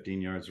 10,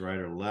 15 yards right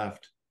or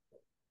left,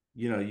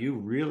 you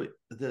really,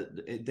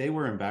 they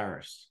were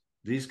embarrassed.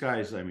 These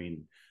guys, I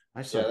mean,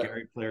 I saw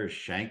Gary Player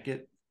shank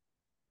it.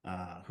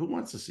 Who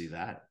wants to see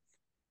that?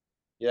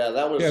 Yeah,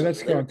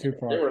 that's going too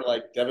far. They were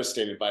like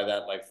devastated by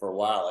that, like for a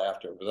while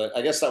after. But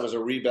I guess that was a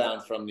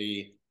rebound from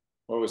the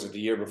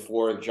year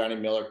before Johnny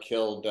Miller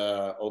killed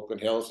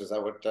Oakland Hills. Is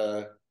that what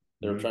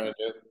they were trying to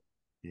do?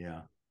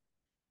 Yeah.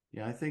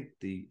 Yeah, I think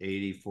the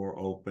 84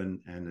 Open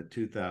and the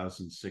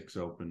 2006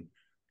 Open,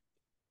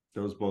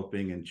 those both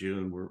being in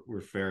June,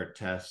 were fair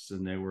tests,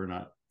 and they were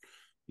not,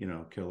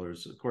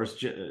 killers. Of course,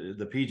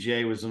 the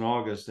PGA was in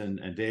August,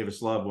 and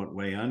Davis Love went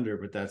way under,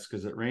 but that's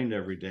because it rained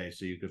every day,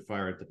 so you could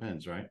fire at the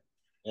pins, right?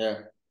 Yeah.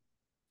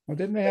 Well,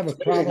 didn't they have a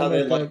problem? How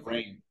they like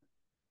rain.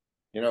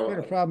 They had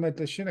a problem at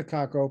the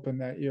Shinnecock Open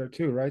that year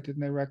too, right?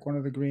 Didn't they wreck one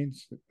of the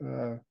greens?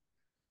 I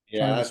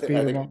think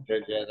it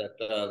did. Yeah, that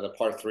the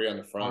par 3 on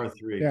the front. Par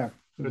 3. Yeah,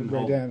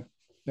 right down.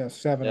 Yeah,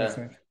 7, I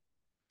think.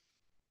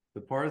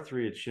 The par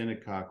 3 at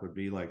Shinnecock would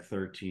be like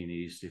 13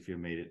 east if you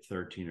made it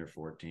 13 or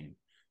 14.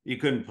 You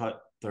couldn't putt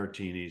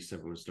 13 east if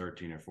it was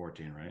 13 or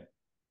 14, right?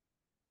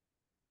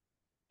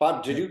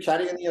 Bob, did you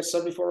caddy in the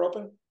 74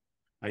 Open?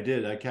 I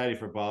did. I caddied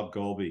for Bob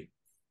Golby.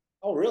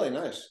 Oh, really?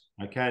 Nice.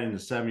 I caddied in the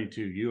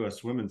 72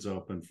 U.S. Women's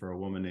Open for a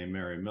woman named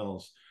Mary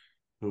Mills,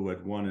 who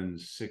had won in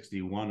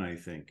 61, I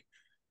think.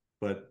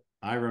 But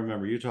I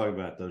remember you talking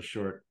about those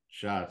short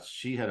shots.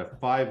 She had a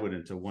 5-wood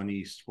into 1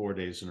 east 4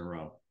 days in a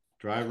row.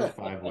 Driver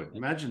 5-wood.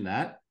 Imagine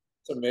that.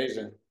 It's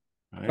amazing.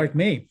 Right? Like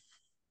me.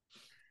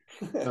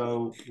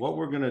 So what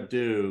we're going to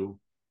do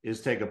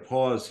is take a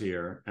pause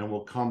here, and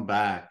we'll come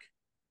back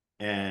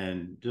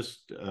and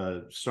just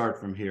start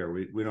from here.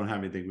 We don't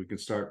have anything. We can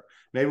start.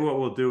 Maybe what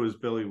we'll do is,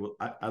 Billy,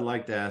 I'd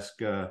like to ask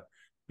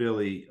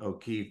Billy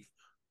O'Keefe.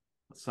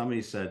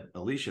 Somebody said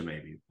Alicia,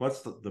 maybe.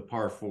 What's the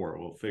par 4?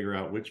 We'll figure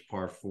out which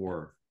par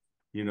 4.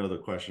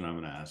 The question I'm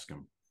going to ask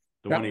him.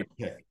 The one he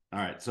picked. All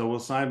right. So we'll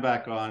sign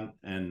back on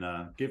and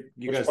give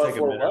you guys take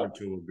a minute or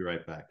two. We'll be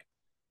right back.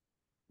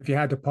 If you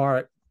had to par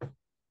it.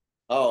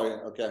 Oh, yeah.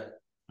 Okay.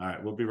 All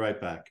right. We'll be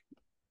right back.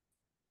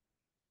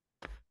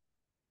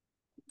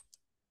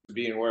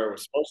 Being where it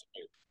was supposed to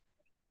be.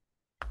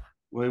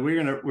 Well,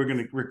 we're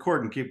gonna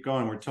record and keep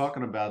going. We're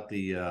talking about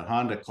the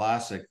Honda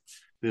Classic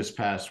this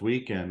past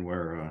weekend,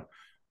 where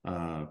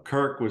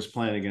Kirk was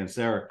playing against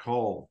Eric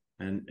Cole,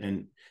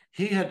 and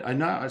he had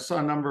I saw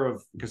a number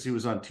of, because he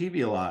was on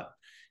TV a lot.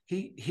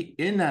 He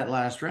in that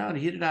last round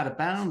he hit it out of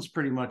bounds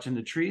pretty much, and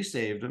the tree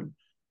saved him.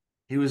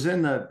 He was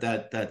in that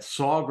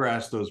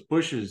sawgrass, those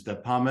bushes, the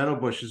palmetto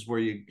bushes, where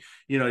you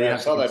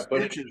have to get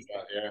stitches.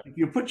 If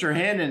you put your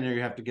hand in there,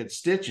 you have to get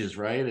stitches,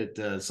 right?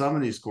 At some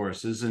of these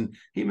courses, and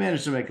he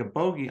managed to make a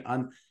bogey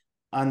on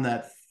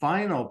that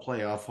final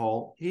playoff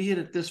hole. He hit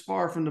it this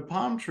far from the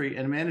palm tree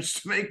and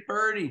managed to make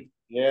birdie.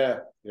 Yeah.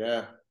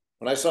 When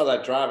I saw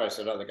that drive, I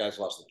said, "Oh, the guy's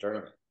lost the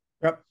tournament."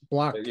 Yep,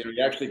 blocked.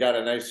 He actually got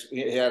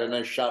he had a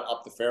nice shot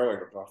up the fairway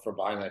for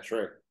behind that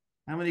tree.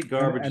 How many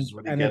garbages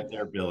would he get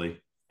there,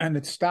 Billy? And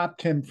it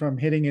stopped him from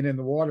hitting it in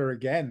the water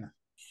again.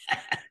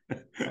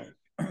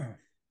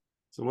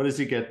 So what does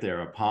he get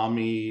there? A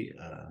palmy?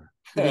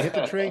 Did he hit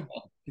the tree?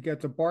 He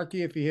gets a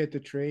Barkey if he hit the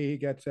tree. He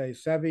gets a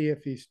Sevy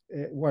if he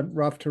went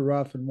rough to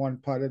rough and one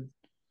putted,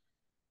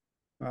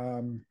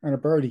 and a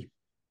birdie.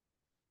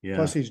 Yeah.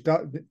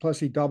 Plus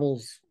he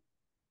doubles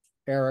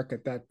Eric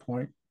at that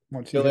point.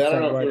 once he Billy, hits I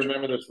don't that know if you wedge.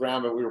 remember this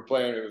round, but we were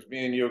playing. It was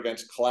me and you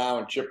against Clow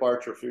and Chip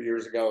Archer a few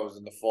years ago. It was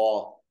in the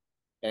fall,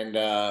 and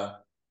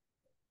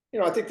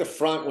I think the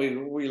front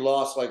we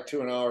lost like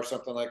 2-0 or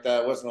something like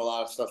that. It wasn't a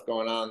lot of stuff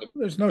going on. The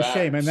There's no back,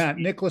 shame in that.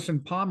 Nicholas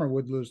and Palmer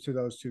would lose to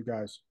those two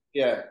guys.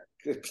 yeah,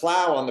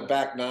 Clow on the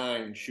back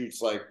nine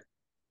shoots like,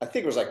 I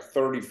think it was like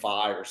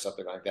 35 or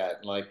something like that,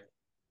 and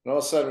all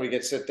of a sudden we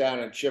get sit down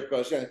and Chip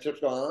goes, yeah, and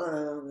Chip's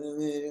going,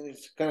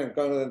 it's kind of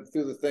going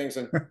through the things,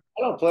 and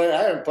I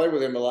haven't played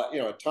with him a lot,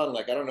 a ton.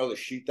 Like I don't know the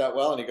sheet that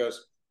well, and he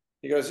goes,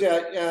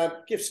 yeah,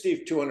 give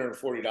Steve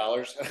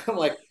 $240. And I'm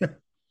like,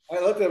 I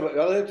looked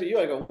at you.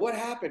 I go, what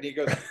happened? He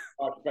goes,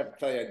 oh, I forgot to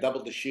tell you, I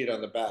doubled the sheet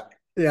on the back.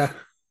 Yeah.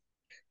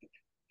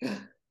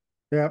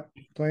 Yep.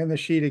 Playing the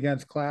sheet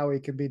against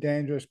Clowie can be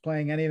dangerous.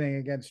 Playing anything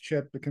against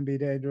Chip, it can be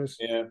dangerous.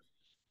 Yeah.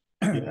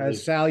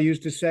 As Sal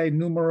used to say,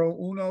 numero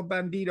uno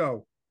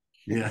bandito.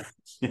 Yeah.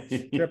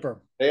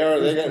 Chipper. They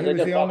He got was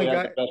the only probably have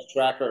guy. the best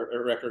track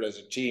record as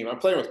a team. I'm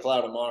playing with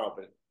Cloud tomorrow,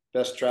 but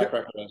best track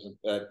record as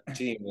a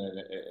team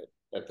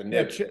at the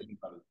Knicks.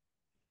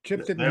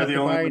 Chip didn't They're have the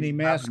to only buy ones any who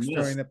masks haven't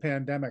during missed. the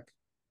pandemic.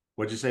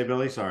 What'd you say,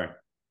 Billy? Sorry.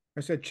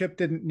 I said Chip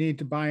didn't need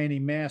to buy any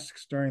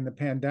masks during the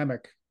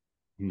pandemic.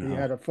 No. He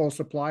had a full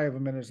supply of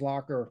them in his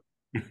locker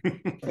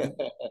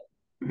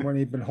when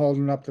he'd been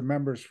holding up the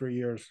members for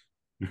years.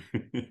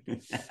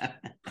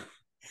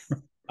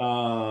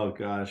 Oh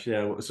gosh,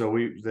 yeah. So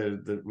we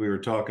were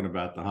talking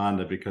about the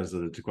Honda because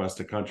of the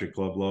Tequesta Country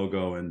Club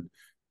logo, and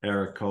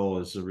Eric Cole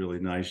is a really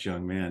nice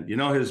young man.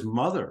 His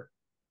mother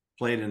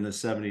played in the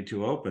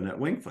 72 Open at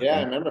Wingfoot. Yeah,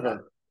 I remember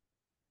her.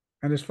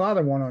 And his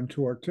father went on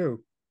tour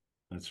too.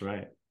 That's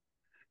right.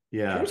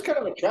 Yeah. She was kind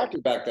of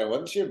attractive back then,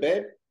 wasn't she, a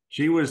babe?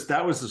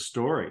 That was the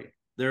story.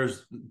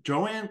 There's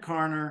Joanne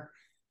Carner,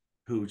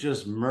 who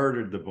just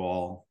murdered the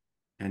ball,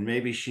 and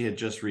maybe she had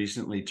just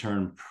recently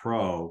turned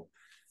pro,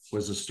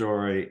 was a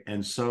story,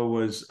 and so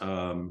was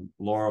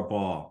Laura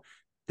Ball.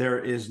 There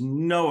is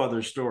no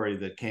other story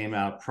that came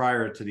out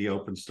prior to the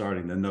Open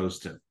starting than those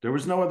two. There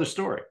was no other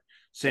story.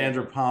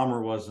 Sandra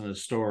Palmer wasn't a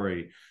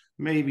story.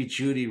 Maybe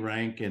Judy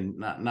Rankin,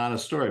 not a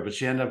story, but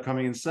she ended up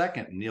coming in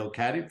second, and Neil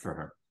caddied for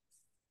her.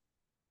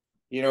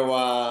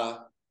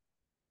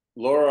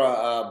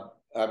 Laura,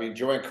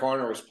 Joanne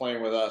Carner was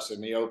playing with us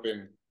in the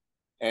Open,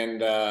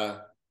 and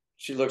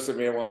she looks at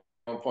me at one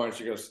point.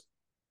 She goes,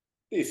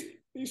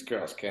 "These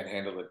girls can't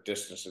handle the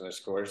distance in this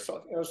course."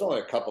 So there's only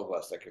a couple of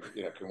us that can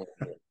win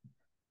here.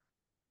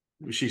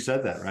 She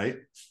said that, right?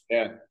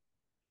 Yeah.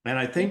 And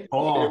I think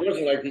Paul. It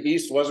wasn't like the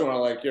East wasn't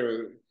like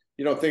you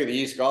don't think of the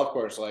East golf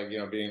course like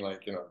being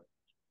like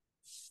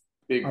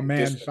big a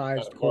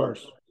man-sized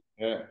course.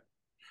 Yeah.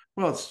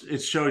 Well, it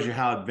shows you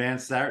how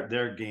advanced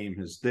their game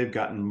is. They've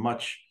gotten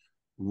much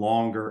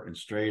longer and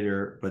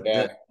straighter. But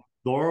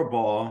Laura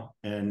Ball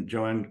and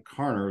Joanne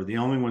Carner are the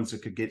only ones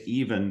that could get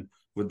even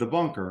with the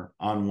bunker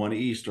on one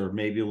East, or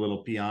maybe a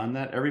little beyond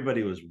that.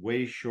 Everybody was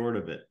way short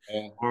of it.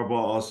 Yeah. Laura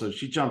Ball also,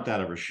 she jumped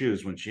out of her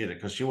shoes when she hit it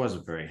because she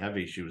wasn't very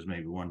heavy. She was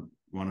maybe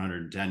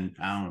 110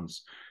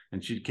 pounds,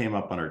 and she came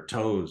up on her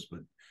toes.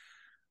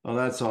 But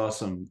that's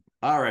awesome.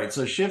 All right,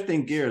 so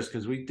shifting gears,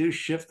 because we do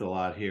shift a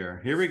lot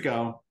here. Here we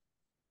go.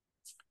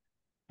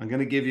 I'm going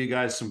to give you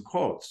guys some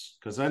quotes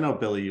because I know,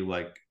 Billy, you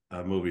like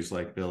movies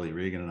like Billy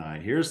Regan and I.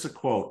 Here's the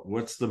quote.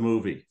 What's the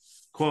movie?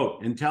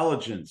 Quote,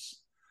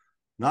 intelligence.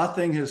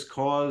 Nothing has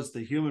caused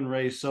the human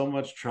race so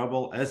much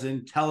trouble as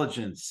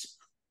intelligence.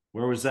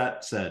 Where was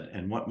that said,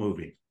 and what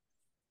movie?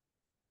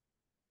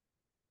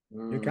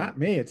 You got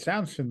me. It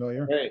sounds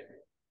familiar. Hey.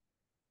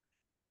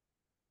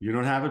 You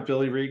don't have it,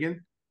 Billy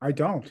Regan? I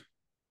don't.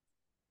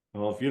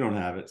 Well, if you don't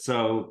have it.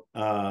 So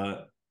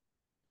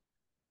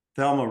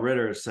Thelma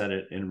Ritter said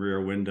it in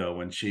Rear Window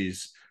when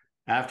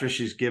after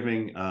she's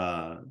giving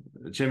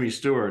Jimmy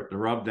Stewart the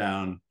rub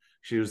down.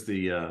 She was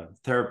the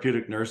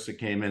therapeutic nurse that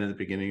came in at the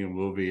beginning of the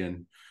movie,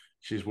 and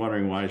she's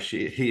wondering why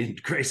he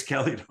and Grace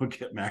Kelly don't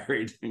get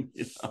married.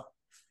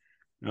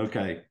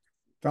 Okay.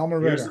 Thelma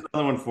Ritter. Here's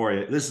another one for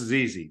you. This is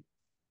easy.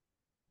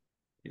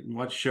 In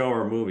what show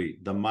or movie?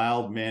 The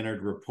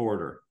Mild-Mannered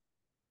Reporter.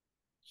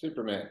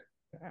 Superman.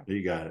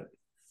 You got it.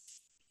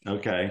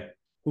 Okay.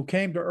 Who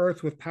came to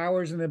Earth with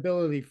powers and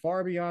ability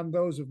far beyond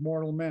those of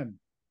mortal men.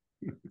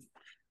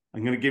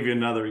 I'm going to give you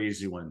another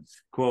easy one.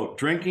 Quote,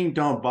 drinking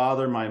don't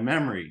bother my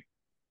memory.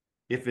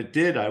 If it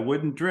did, I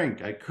wouldn't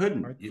drink. I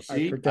couldn't. You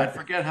see, I'd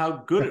forget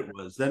how good it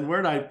was. Then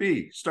where'd I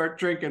be? Start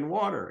drinking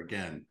water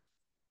again.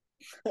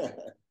 You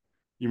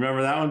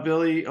remember that one,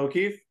 Billy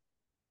O'Keefe?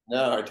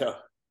 No, I don't.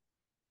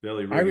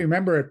 Billy Regan. I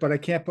remember it, but I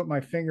can't put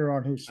my finger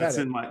on who said That's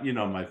it. in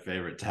my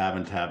favorite, Tab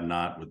and Tab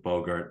Not with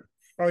Bogart.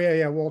 Oh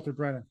yeah, Walter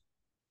Brennan.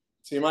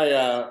 See,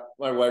 my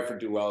wife would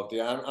do well with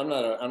you. I'm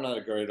not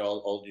a great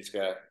oldies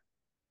guy.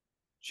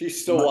 She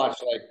still watch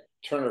like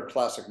Turner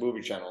Classic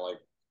Movie Channel, like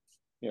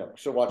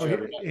she'll watch it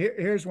every night.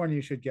 Here's one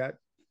you should get.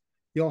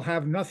 You'll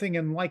have nothing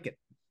and like it.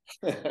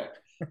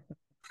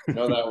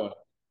 Know that one.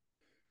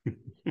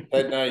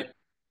 At night.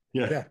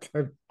 Yeah.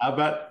 How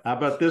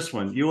about this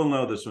one? You will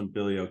know this one,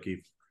 Billy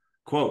O'Keefe.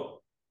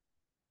 Quote,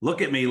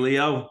 look at me,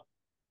 Leo.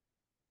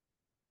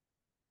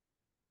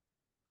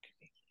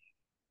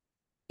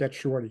 Get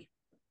Shorty.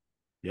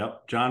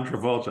 Yep, John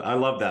Travolta. I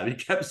love that. He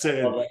kept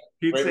saying,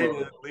 he'd Great say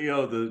movie. to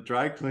Leo, the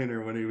dry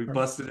cleaner, when he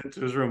busted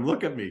into his room,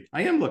 "Look at me.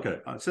 I am looking."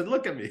 I said,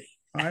 "Look at me.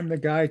 I'm the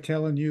guy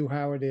telling you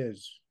how it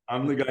is."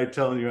 I'm the guy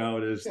telling you how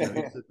it is." Now,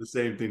 he said the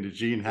same thing to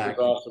Gene He was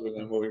Hackman. awesome in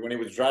that movie when he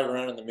was driving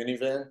around in the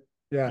minivan.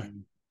 Yeah.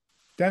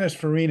 Dennis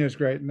Farina's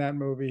great in that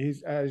movie.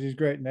 He's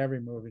great in every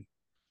movie.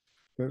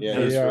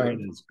 Dennis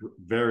Farina is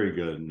very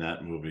good in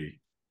that movie.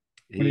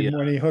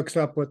 When he hooks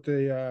up with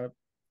the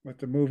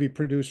movie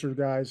producer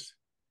guys.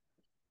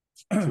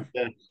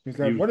 He's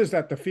like, "What is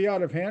that? The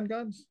Fiat of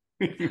handguns?"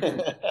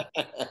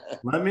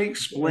 Let me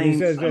explain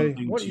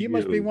something "What? to You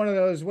must be one of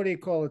those. What do you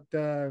call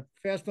it?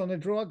 Fast on the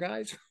draw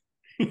guys."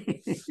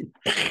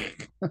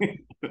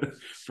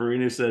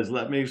 Farina says,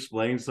 "Let me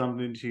explain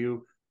something to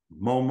you.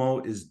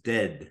 Momo is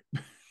dead."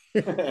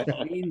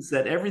 It means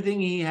that everything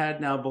he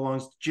had now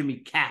belongs to Jimmy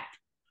Cap.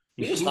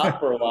 He was hot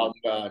for a while,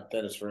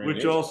 Dennis Farina.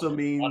 Which also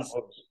means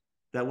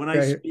that when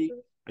I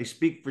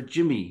speak for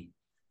Jimmy.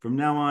 From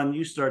now on,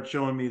 you start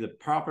showing me the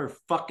proper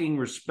fucking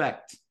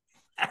respect.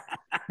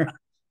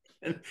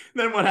 And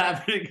then what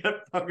happened? He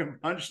got fucking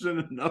punched in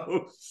the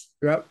nose.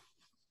 Yep.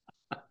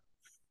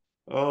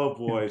 Oh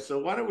boy. So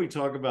why don't we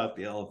talk about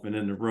the elephant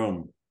in the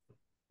room?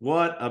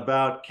 What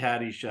about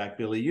Caddyshack,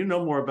 Billy? You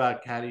know more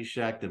about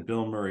Caddyshack than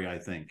Bill Murray, I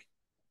think.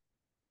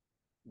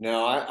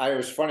 No, I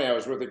was funny. I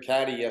was with a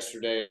caddy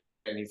yesterday,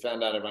 and he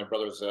found out that my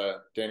brother's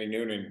Danny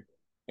Noonan,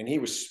 and he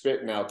was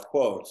spitting out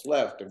quotes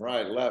left and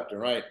right, left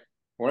and right.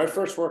 When I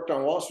first worked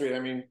on Wall Street, I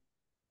mean,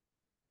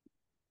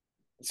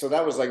 so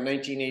that was like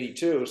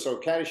 1982. So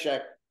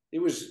Caddyshack, it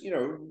was,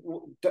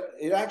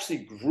 it actually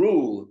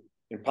grew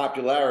in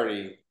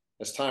popularity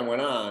as time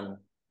went on.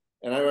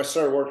 And I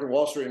started working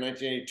Wall Street in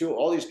 1982.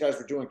 All these guys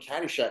were doing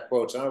Caddyshack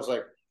quotes. And I was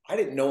like, I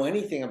didn't know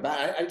anything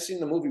about it. I'd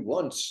seen the movie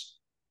once.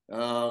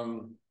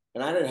 And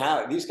I didn't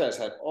have, these guys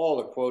had all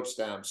the quotes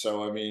down.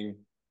 So, I mean,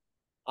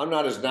 I'm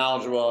not as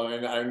knowledgeable.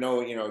 And I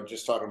know,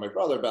 just talking to my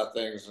brother about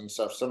things and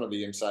stuff, some of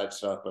the inside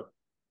stuff, but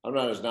I'm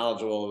not as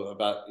knowledgeable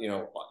about,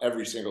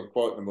 every single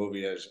quote in the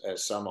movie as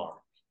some are.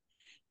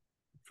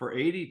 For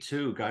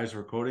 82, guys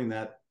were quoting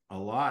that a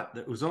lot.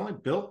 That was only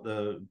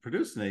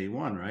produced in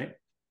 81, right?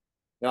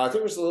 No, I think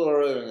it was a little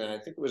earlier than that. I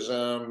think it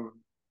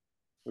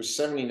was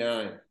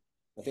 79.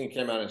 I think it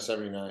came out in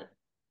 79.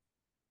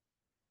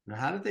 Now,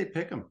 how did they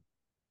pick him?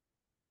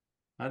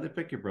 How did they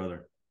pick your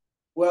brother?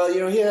 Well,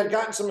 he had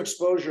gotten some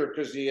exposure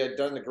because he had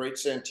done The Great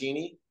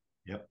Santini.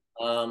 Yep.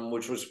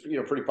 Which was,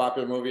 pretty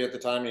popular movie at the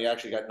time. He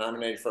actually got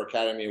nominated for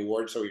Academy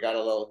Award. So he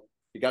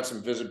got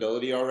some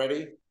visibility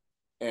already.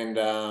 And,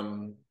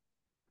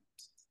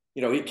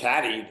 he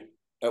caddied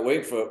at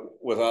Wingfoot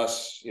with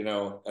us,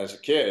 as a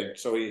kid.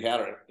 So he had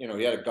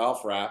a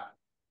golf rap.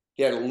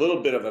 He had a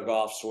little bit of a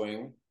golf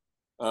swing.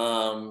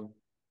 And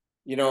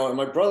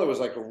my brother was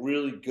like a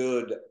really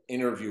good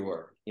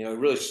interviewer. He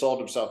really sold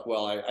himself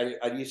well.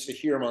 I used to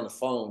hear him on the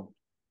phone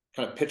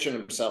kind of pitching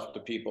himself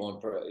to people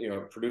and,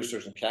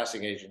 producers and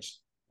casting agents.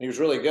 And he was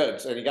really good.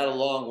 And he got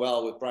along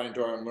well with Brian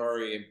Doran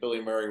Murray and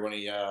Billy Murray when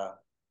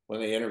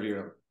they interviewed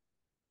him.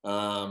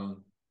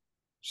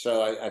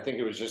 So I think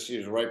it was just, he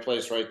was the right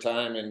place, right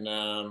time, and,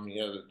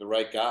 the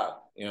right guy,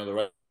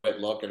 the right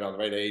look and the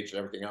right age and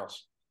everything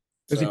else.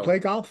 Does he play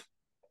golf?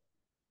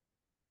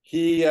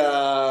 It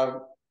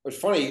was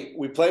funny.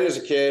 We played as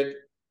a kid,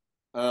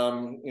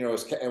 and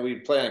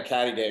we'd play on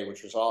Caddy Day,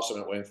 which was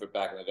awesome at Wingfoot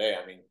back in the day.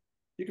 I mean,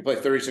 you could play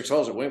 36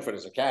 holes at Wingfoot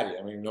as a caddy.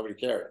 I mean, nobody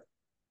cared.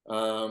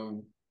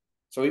 So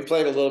he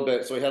played a little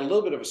bit. So he had a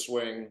little bit of a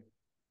swing.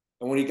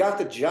 And when he got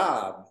the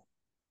job,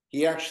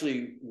 he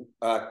actually,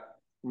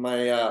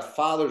 my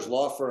father's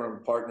law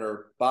firm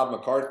partner, Bob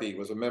McCarthy,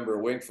 was a member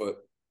of Wingfoot.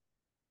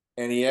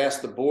 And he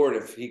asked the board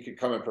if he could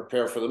come and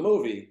prepare for the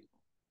movie,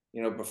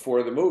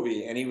 before the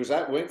movie. And he was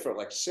at Wingfoot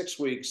like 6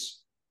 weeks,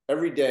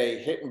 every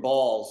day, hitting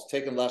balls,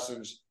 taking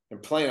lessons,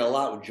 and playing a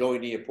lot with Joey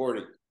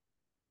Neaporti.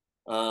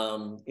 I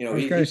was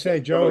going to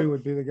say Joey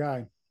would be the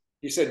guy.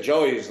 He said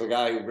Joey is the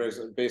guy who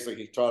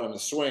basically taught him the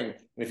swing. And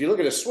if you look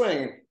at his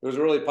swing, it was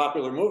a really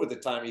popular move at the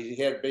time. He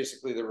had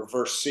basically the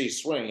reverse C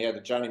swing. He had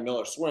the Johnny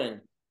Miller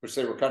swing, which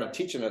they were kind of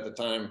teaching at the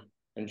time.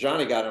 And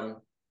Johnny got him,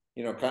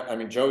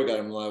 Joey got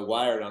him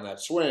wired on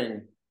that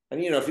swing.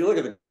 And, if you look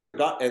at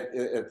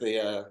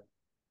the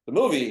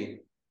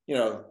movie,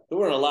 there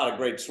weren't a lot of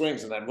great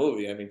swings in that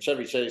movie. I mean,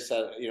 Chevy Chase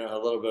had, a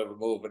little bit of a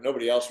move, but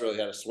nobody else really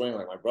had a swing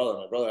like my brother.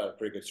 My brother had a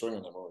pretty good swing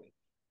in that movie.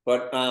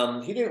 But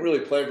he didn't really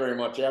play very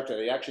much after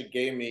that. He actually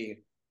gave me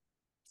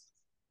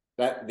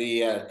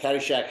the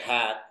Caddyshack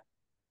hat.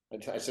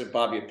 I sent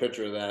Bobby a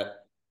picture of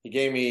that. He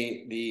gave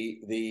me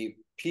the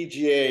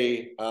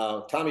PGA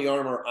Tommy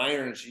Armour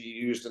irons he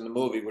used in the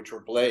movie, which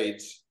were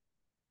blades.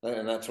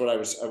 And that's what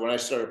when I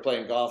started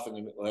playing golf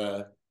in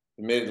the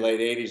mid-late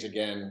 80s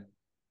again,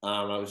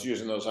 I was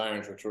using those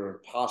irons, which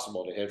were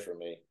impossible to hit for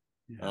me.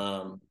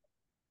 Yeah.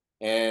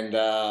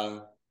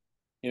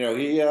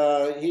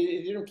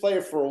 He didn't play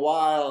it for a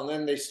while, and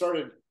then they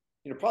started,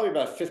 probably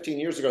about 15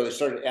 years ago, they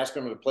started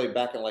asking him to play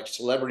back in like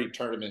celebrity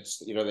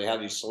tournaments. They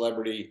have these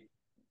celebrity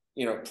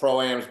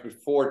pro-ams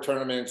before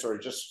tournaments or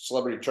just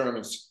celebrity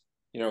tournaments,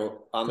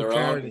 on their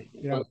charity,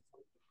 own. yeah.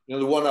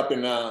 The one up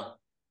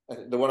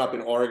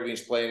in Oregon,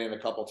 he's played in a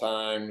couple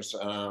times.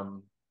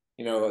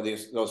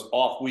 Those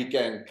off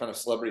weekend kind of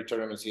celebrity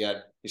tournaments he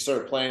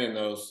started playing in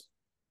those,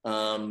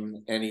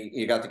 and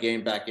he got the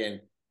game back in.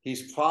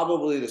 He's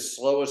probably the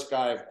slowest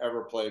guy I've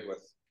ever played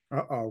with.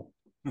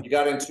 He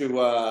got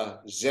into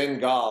Zen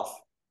golf,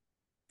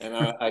 and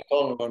I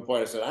told him at one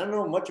point, I said, I don't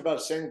know much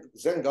about Zen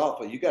golf,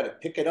 but you got to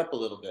pick it up a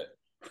little bit.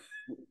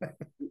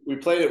 We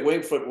played at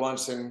Winged Foot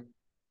once, and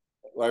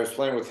I was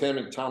playing with him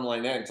and Tom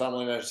Lynette. And Tom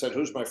Lynette said,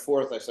 "Who's my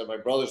fourth?" I said, "My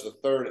brother's the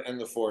third and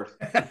the fourth."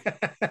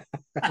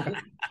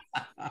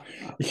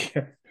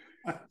 Yeah.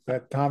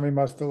 That Tommy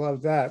must have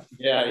loved that.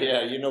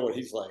 Yeah, you know what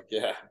he's like.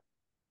 Yeah.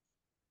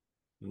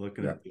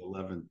 Looking at the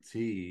 11th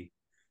tee,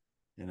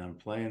 and I'm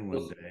playing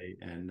one day,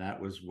 and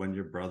that was when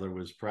your brother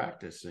was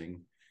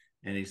practicing,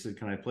 and he said,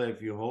 "Can I play a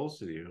few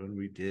holes with you?" And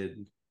we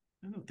did.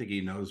 I don't think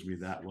he knows me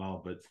that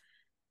well, but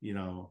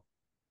a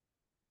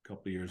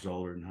couple of years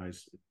older in high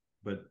school.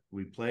 But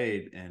we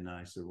played, and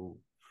I said, "Well,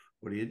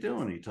 what are you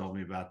doing?" He told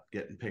me about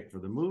getting picked for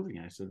the movie.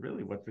 I said,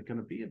 "Really? What's it going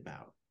to be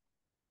about?"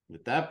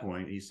 At that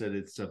point, he said,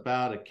 "It's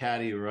about a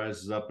caddy who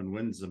rises up and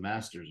wins the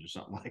Masters or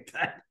something like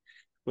that."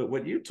 But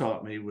what you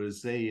taught me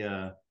was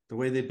the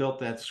way they built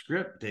that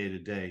script day to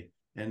day,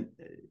 and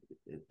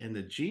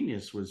the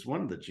genius was,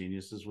 one of the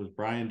geniuses was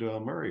Brian Doyle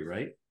Murray,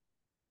 right?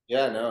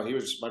 Yeah, no, he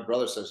was. My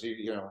brother says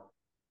him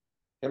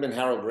and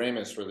Harold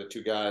Ramis were the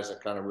two guys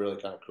that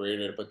really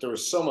created it. But there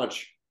was so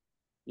much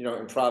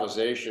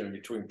improvisation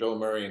between Bill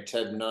Murray and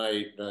Ted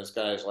Knight, and those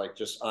guys, like,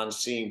 just on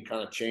scene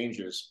kind of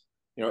changes.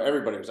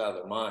 Everybody was out of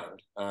their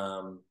mind.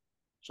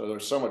 So there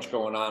was so much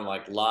going on,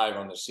 like live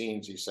on the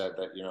scenes. He said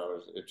that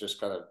it just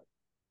kind of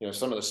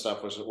some of the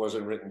stuff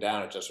wasn't written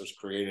down; it just was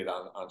created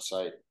on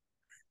site.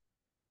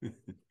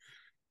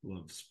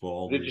 Love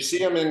Spalding. Did you see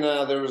him in?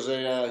 There was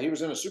he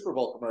was in a Super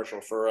Bowl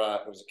commercial for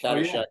it was a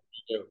Caddyshack.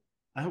 Yeah.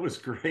 That was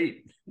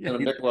great. Yeah,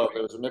 there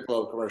was a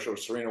Michelob commercial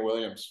with Serena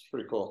Williams.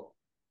 Pretty cool.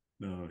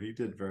 No, he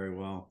did very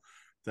well.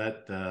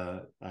 That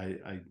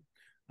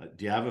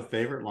do you have a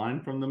favorite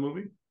line from the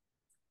movie?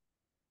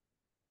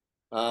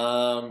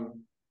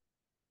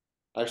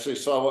 Actually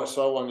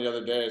saw one the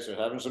other day. So,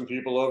 having some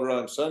people over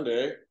on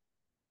Sunday,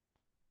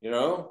 you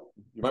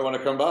might want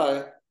to come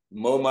by,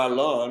 mow my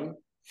lawn.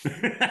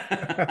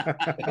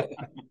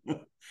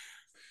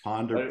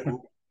 Ponder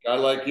poop. Guy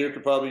like you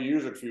could probably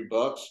use a few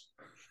bucks.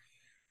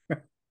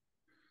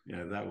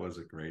 Yeah, that was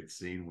a great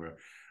scene where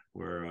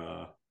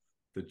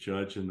the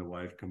judge and the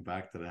wife come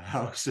back to the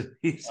house, and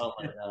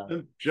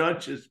the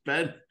judge is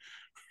bed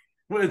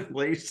with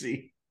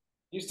Lacey.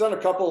 He's done a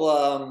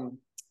couple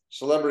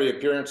celebrity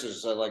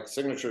appearances, like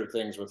signature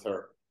things with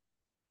her.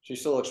 She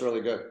still looks really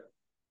good.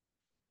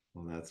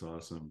 Well, that's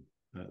awesome.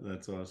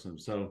 That's awesome.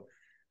 So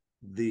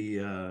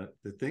the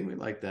thing we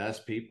like to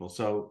ask people,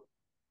 so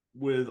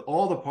with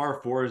all the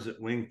par fours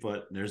at Winged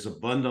Foot, there's a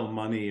bundle of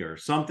money or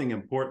something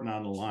important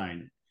on the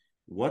line.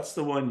 What's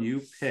the one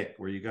you pick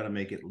where you got to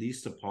make at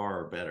least a par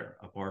or better,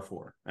 a par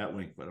four at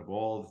Winged Foot, of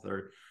all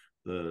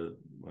the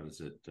what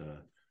is it,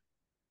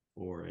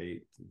 4,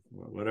 8,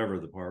 whatever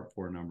the par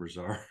four numbers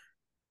are?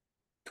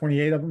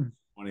 28 of them.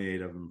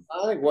 28 of them.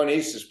 I think One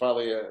East is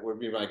probably would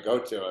be my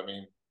go-to. I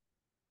mean,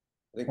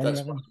 I think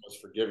that's one of the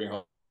most forgiving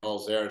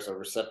holes there. It's a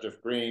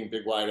receptive green,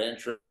 big wide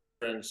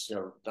entrance.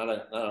 Not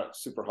a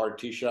super hard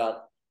tee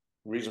shot,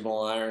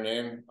 reasonable iron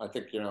in. I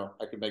think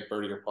I could make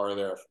birdie or par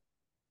there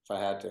if I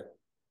had to.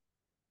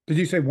 Did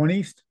you say One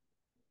East?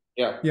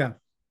 Yeah,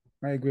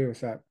 I agree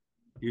with that.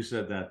 You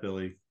said that,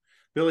 Billy.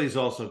 Billy's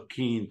also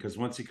keen because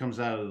once he comes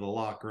out of the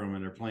locker room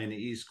and they're playing the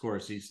East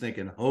Course, he's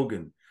thinking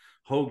Hogan.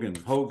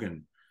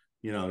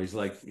 He's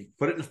like,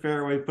 put it in the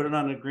fairway, put it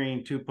on the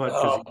green,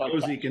 2-putt,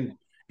 because he knows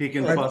he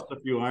can bust a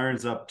few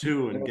irons up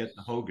too and get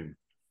the Hogan.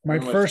 My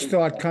first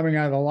thought coming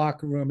out of the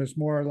locker room is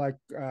more like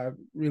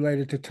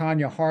related to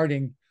Tanya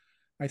Harding.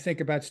 I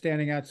think about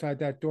standing outside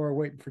that door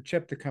waiting for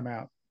Chip to come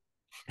out.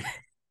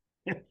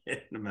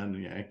 Hitting him on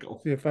the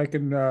ankle. See if I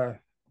can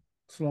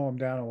slow him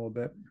down a little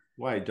bit.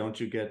 Why don't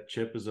you get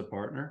Chip as a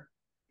partner?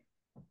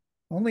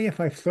 Only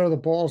if I throw the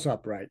balls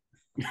up right.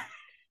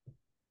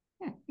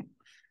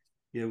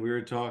 Yeah, we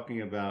were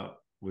talking about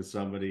with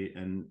somebody,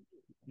 and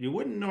you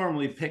wouldn't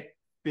normally pick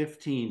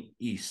 15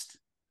 East,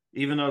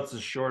 even though it's the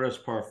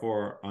shortest par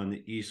four on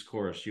the East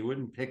Course. You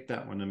wouldn't pick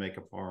that one to make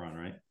a par on,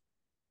 right?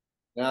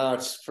 No,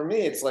 for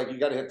me, it's like you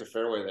got to hit the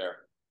fairway there.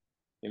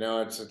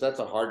 That's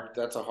a hard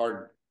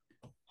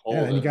hole.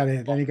 Yeah, then you got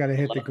to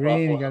hit the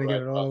green. You got to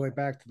get it all the way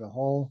back to the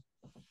hole.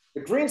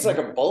 The green's like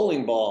a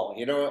bowling ball.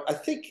 I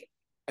think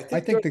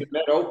the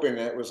Met Open,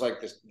 it was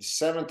like the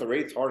 7th or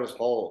 8th hardest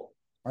hole.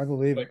 I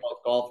believe it.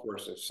 Golf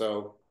courses.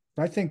 So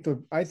I think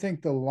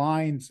the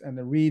lines and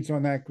the reads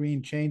on that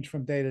green change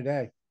from day to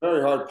day.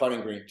 Very hard putting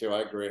green too.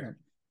 I agree.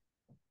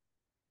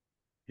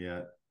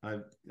 Yeah, I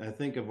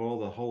think of all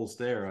the holes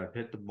there, I've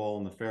hit the ball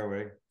in the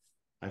fairway,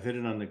 I've hit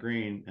it on the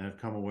green, and I've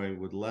come away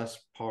with less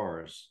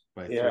pars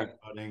by 3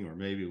 putting or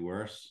maybe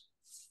worse.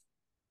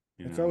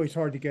 It's always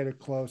hard to get it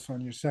close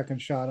on your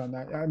second shot on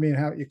that. I mean,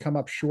 how you come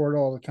up short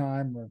all the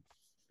time. Or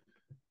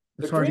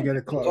it's hard to get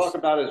it close. Talk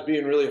about as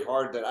being really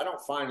hard that I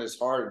don't find as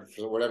hard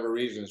for whatever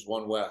reason is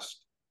One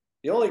West.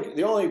 The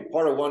only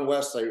part of One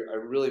West I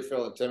really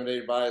feel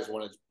intimidated by is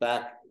when it's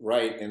back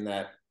right in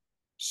that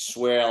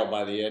swale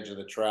by the edge of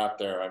the trap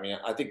there. I mean,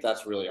 I think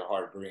that's really a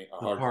hard green.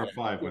 Par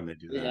 5 when they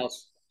do that.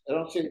 I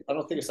don't think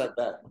it's that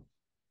bad.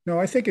 No,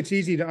 I think it's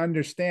easy to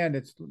understand.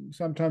 It's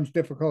sometimes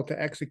difficult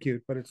to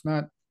execute, but it's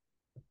not.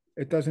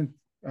 It doesn't.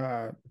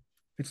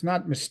 It's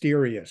not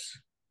mysterious.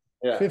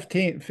 Yeah.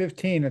 15.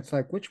 It's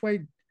like which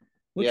way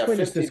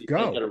does this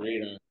go?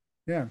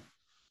 Yeah.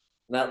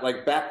 Not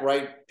like back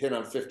right pin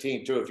on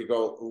 15 too. If you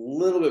go a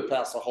little bit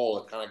past the hole,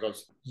 it kind of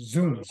goes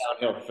zooms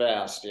downhill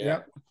fast. Yeah.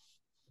 Yep.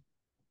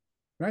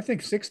 And I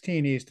think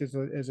 16 East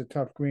is a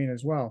tough green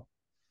as well.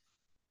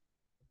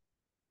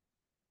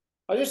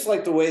 I just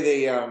like the way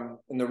they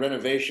in the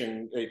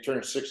renovation they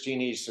turned 16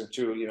 East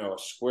into a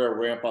square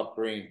ramp up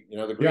green.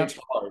 The green's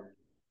hard.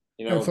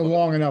 It's a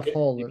long enough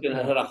hole. You can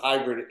hit a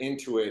hybrid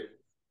into it,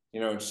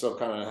 and still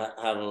kind of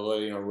have a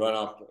little run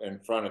up in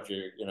front if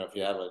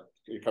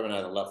you're coming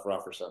out of the left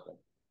rough or something.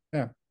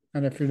 Yeah,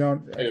 and if you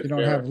don't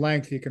have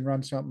length, you can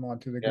run something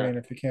onto the green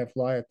if you can't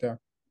fly it there.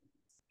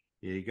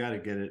 Yeah, you got to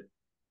get it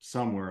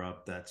somewhere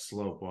up that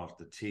slope off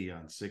the tee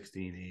on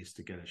 16 East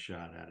to get a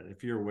shot at it.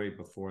 If you're way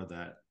before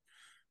that,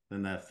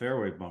 then that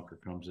fairway bunker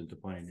comes into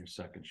play in your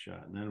second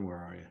shot. And then where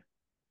are you?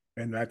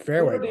 And that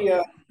fairway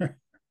bunker.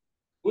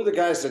 Who are the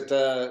guys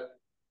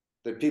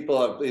that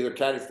people have either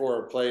caddied for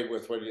or played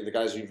with? The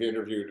guys you've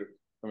interviewed?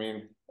 I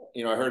mean,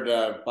 I heard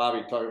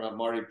Bobby talking about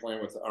Marty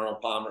playing with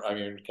Arnold Palmer. I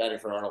mean, caddy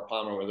for Arnold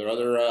Palmer. Were there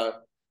other,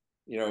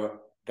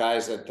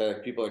 guys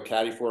that people at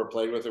caddy for or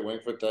played with at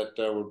Winged Foot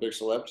that were big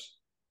celebs?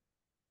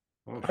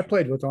 I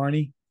played with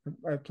Arnie.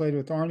 I played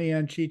with Arnie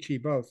and Chi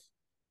both.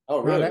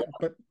 Oh, really?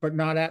 But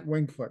not at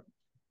Winged Foot,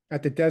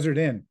 at the Desert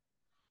Inn,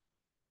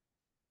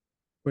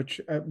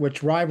 which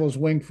rivals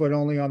Winged Foot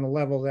only on the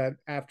level that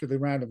after the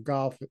round of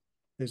golf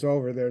is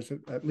over, there's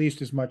at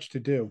least as much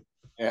to do.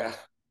 Yeah.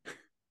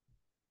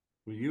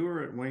 Well, you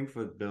were at Winged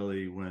Foot,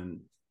 Billy,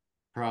 when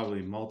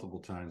probably multiple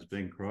times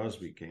Bing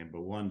Crosby came,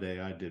 but one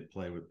day I did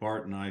play with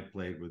Bart, and I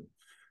played with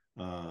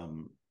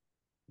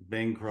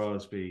Bing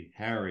Crosby,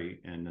 Harry,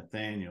 and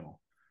Nathaniel.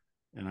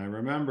 And I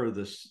remember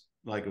this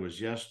like it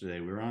was yesterday.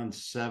 We were on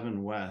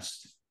 7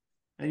 West,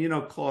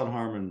 and Claude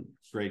Harmon,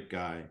 great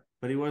guy,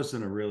 but he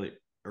wasn't a really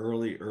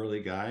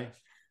early guy.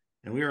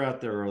 And we were out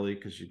there early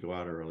because you go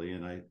out early.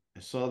 And I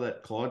saw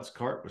that Claude's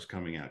cart was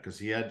coming out because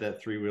he had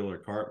that 3-wheeler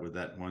cart with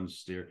that one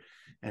steer.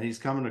 And he's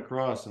coming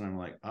across, and I'm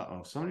like,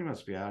 uh-oh, somebody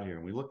must be out here.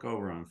 And we look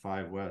over on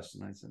 5 West,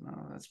 and I said,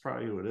 no, that's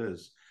probably who it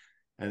is.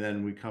 And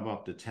then we come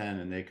up to 10,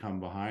 and they come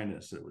behind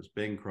us. It was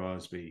Bing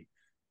Crosby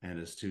and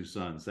his 2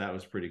 sons. That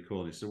was pretty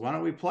cool. And he said, why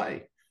don't we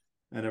play?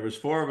 And there was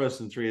 4 of us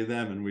and 3 of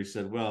them. And we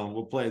said, well,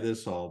 we'll play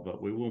this hole,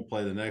 but we won't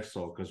play the next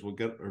hole because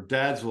our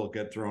dads will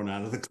get thrown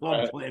out of the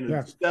club playing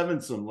a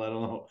 7-some, let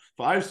alone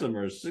 5-some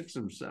or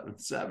 6-some,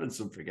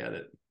 7-some, forget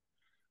it.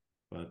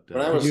 But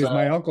I use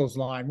my uncle's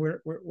line.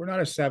 We're not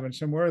a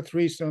 7-some, we're a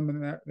 3-some,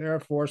 and they're a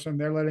 4-some.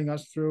 They're letting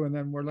us through, and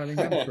then we're letting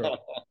them through.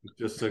 It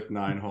just took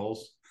 9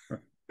 holes.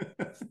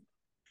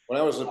 When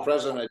I was the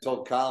president, I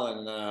told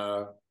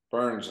Colin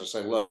Burns, I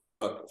said, look,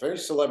 if any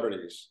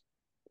celebrities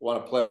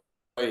want to play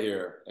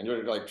here and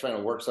you're like trying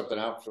to work something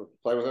out to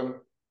play with them,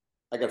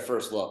 I got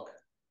first look.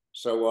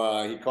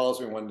 So he calls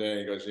me one day and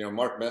he goes,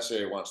 Mark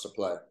Messier wants to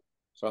play.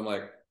 So I'm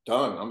like,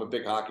 done. I'm a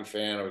big hockey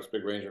fan. I was a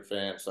big Ranger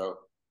fan. So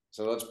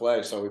let's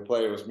play. So we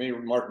played. It was me,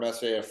 Mark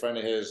Messier, a friend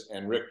of his,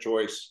 and Rick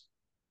Joyce.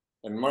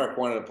 And Mark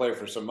wanted to play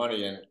for some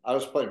money, and I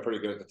was playing pretty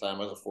good at the time.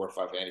 I was a 4 or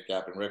 5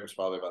 handicap, and Rick was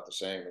probably about the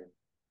same. And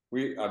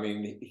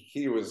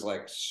he was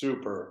like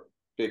super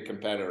big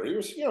competitor. He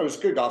was, he was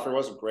a good golfer. He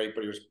wasn't great,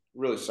 but he was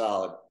really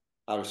solid.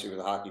 Obviously, with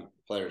the hockey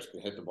players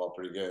can hit the ball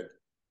pretty good.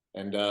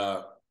 And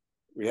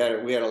we had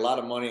a lot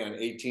of money on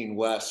 18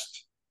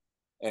 West,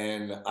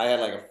 and I had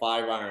like a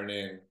 5-iron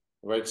in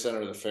right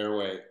center of the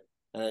fairway.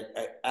 And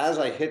as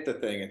I hit the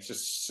thing, it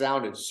just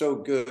sounded so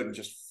good and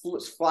just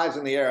flies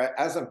in the air.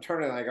 As I'm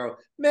turning, I go,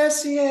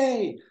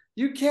 Messier,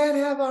 you can't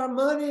have our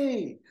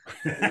money.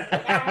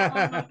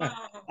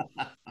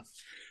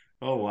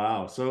 Oh,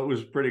 wow. So it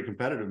was a pretty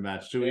competitive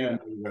match, too. Yeah. Even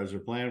though you guys were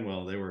playing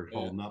well, they were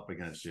holding up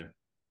against you.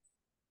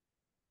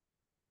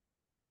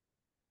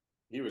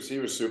 He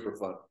was super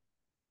fun.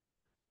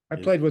 I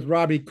played with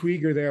Robbie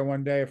Krieger there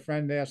one day. A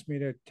friend asked me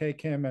to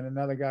take him and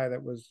another guy that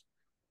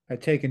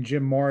had taken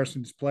Jim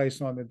Morrison's place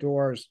on the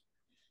doors.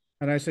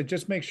 And I said,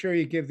 just make sure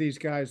you give these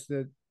guys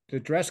the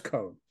dress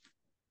code.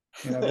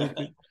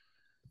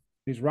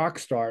 These rock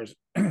stars.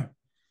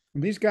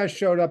 These guys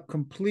showed up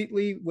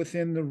completely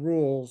within the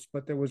rules,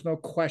 but there was no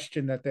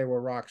question that they were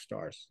rock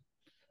stars.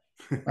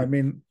 I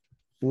mean,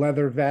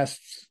 leather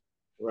vests,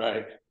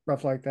 right,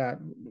 stuff like that.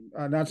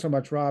 Not so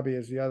much Robbie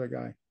as the other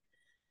guy.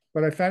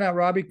 But I found out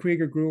Robbie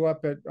Krieger grew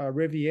up at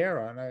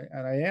Riviera,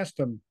 and I asked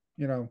him,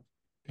 did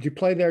you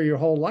play there your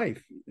whole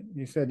life?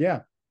 He said,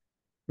 yeah.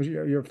 Was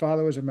your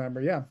father was a member?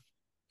 Yeah.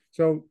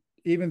 So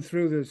even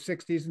through the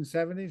 60s and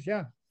 70s.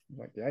 Yeah.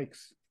 Like,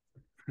 yikes.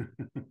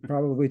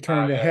 Probably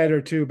turned a head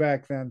or two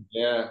back then.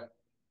 Yeah.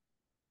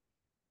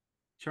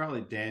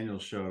 Charlie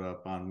Daniels showed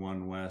up on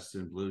One West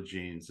in blue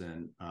jeans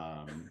and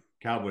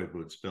cowboy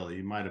boots, Billy.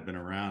 He might have been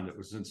around. It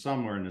was in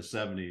somewhere in the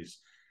 70s.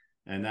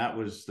 And that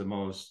was the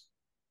most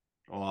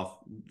off.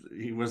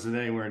 He wasn't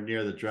anywhere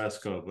near the dress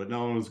code, but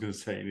no one was going to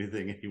say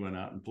anything. He went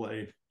out and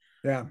played.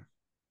 Yeah.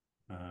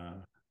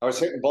 I was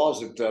hitting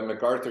balls at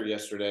MacArthur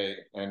yesterday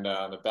and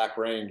the back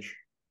range.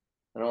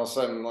 And all of a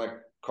sudden, like,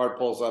 cart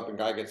pulls up and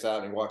guy gets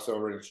out and he walks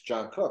over and it's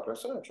John Cook. I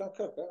said, oh, John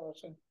Cook. I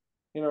said,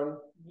 you know,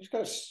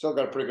 still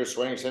got a pretty good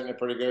swing. He's hitting it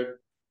pretty good.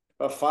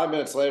 About 5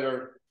 minutes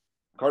later,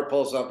 cart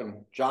pulls up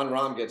and John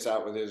Rahm gets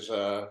out with his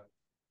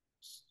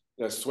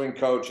swing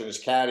coach and his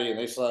caddy, and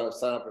they sign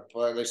up and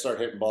play. They start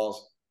hitting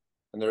balls,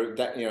 and they're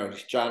you know,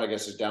 John, I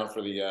guess, is down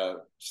for the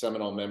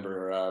Seminole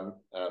member,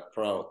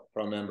 pro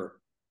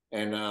member,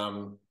 and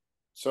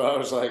so I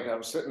was like,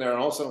 I'm sitting there, and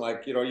all of a sudden,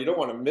 like, you know, you don't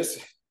want to miss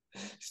it.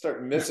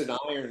 Start missing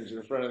irons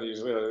in front of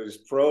these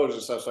pros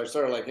and stuff. So I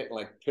started like hitting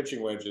like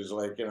pitching wedges,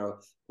 like, you know,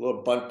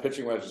 little bunt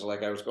pitching wedges,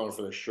 like I was going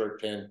for the short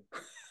pin.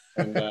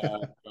 And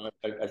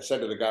I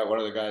said to the guy, one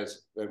of the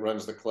guys that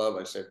runs the club,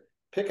 I said,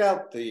 pick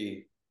out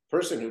the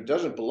person who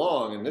doesn't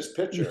belong in this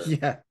picture.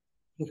 Yeah.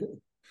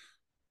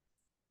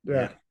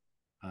 Yeah.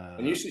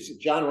 And you see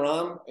John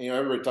Rahm, you know,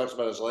 everybody talks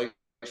about his legs.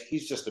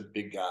 He's just a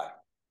big guy.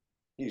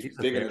 He's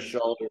big in the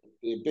shoulder,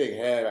 big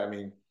head. I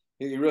mean,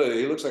 he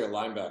looks like a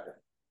linebacker.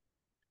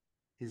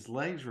 His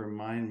legs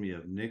remind me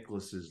of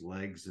Nicklaus's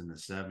legs in the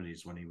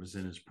 70s when he was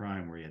in his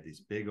prime, where he had these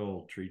big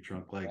old tree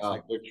trunk legs. Oh,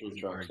 big tree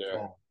trunks,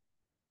 yeah.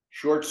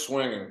 Short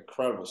swing and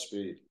incredible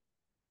speed.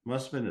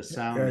 Must have been a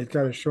sound. Yeah, he's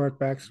got a short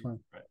backswing.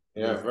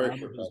 Yeah, very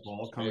short. His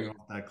ball coming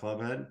off that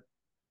club head.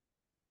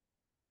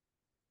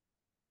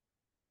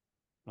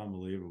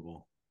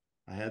 Unbelievable.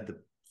 I had the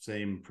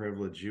same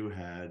privilege you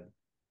had.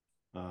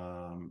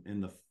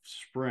 In the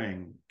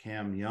spring,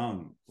 Cam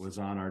Young was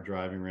on our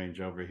driving range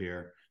over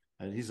here.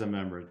 He's a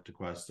member at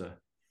DeQuesta,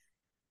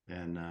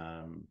 and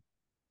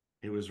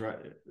it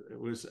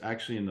was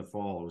actually in the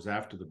fall. It was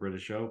after the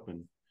British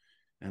Open,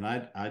 and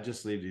I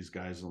just leave these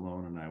guys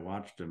alone, and I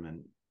watched him,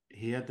 and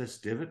he had this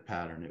divot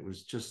pattern. It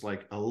was just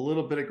like a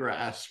little bit of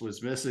grass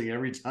was missing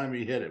every time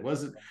he hit. It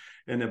wasn't,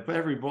 and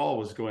every ball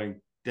was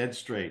going dead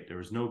straight. There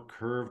was no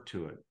curve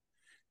to it.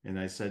 And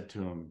I said to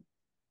him,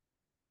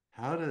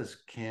 how does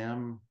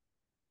Cam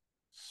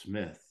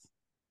Smith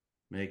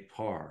make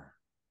par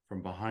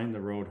from behind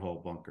the road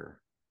hole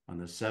bunker on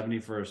the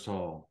 71st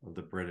hole of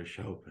the British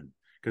Open?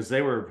 Because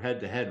they were head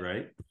to head,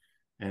 right?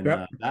 And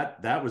yep.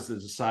 that was a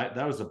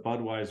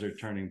Budweiser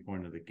turning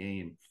point of the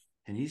game.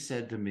 And he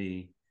said to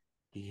me,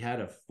 he had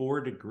a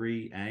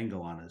 4-degree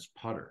angle on his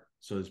putter,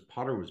 so his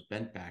putter was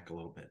bent back a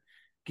little bit.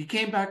 He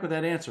came back with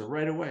that answer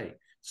right away.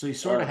 So he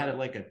sort of had it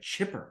like a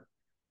chipper,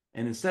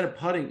 and instead of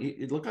putting,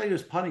 it looked like he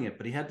was putting it,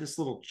 but he had this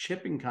little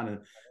chipping kind of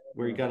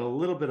where he got a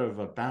little bit of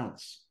a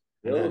bounce.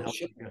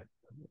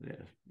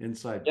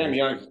 Inside. Cam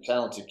Young's a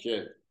talented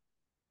kid.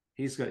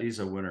 He's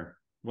a winner.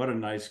 What a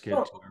nice kid,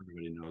 too.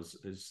 Everybody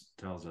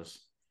tells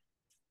us.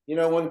 You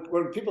know,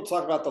 when people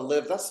talk about the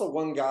LIV, that's the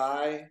one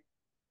guy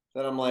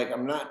that I'm like,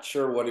 I'm not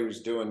sure what he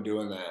was doing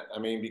that. I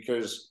mean,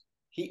 because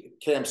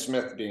Cam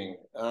Smith being,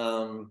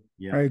 I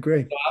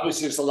agree.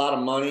 Obviously, it's a lot of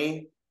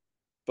money,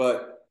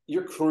 but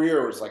your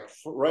career was like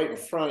right in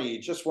front of you.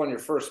 You just won your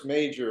first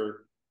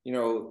major. You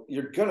know,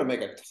 you're gonna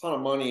make a ton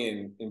of money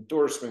in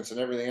endorsements and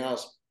everything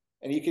else,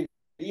 and you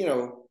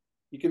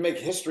can make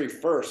history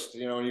first.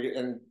 You know,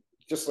 and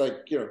just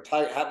like, you know,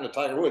 happened to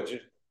Tiger Woods, you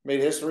made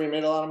history and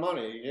made a lot of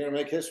money. You're gonna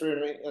make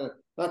history,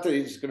 not that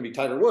he's gonna be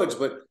Tiger Woods,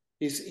 but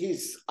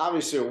he's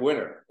obviously a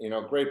winner. You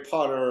know, great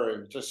putter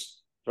and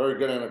just very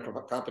good in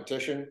a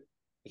competition.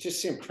 It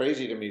just seemed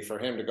crazy to me for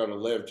him to go to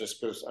LIV,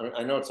 just because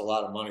I know it's a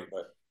lot of money,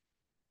 but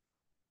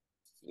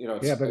you know,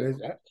 yeah, but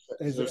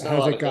has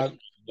it got?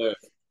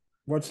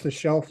 What's the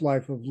shelf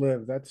life of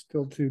LIV? That's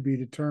still to be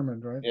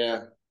determined, right? Yeah.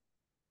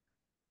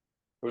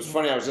 It was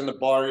funny. I was in the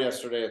bar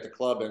yesterday at the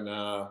club, and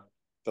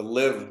the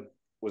LIV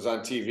was on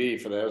TV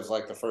for that. It was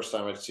like the first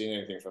time I'd seen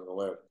anything from the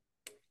LIV.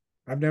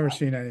 I've never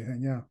seen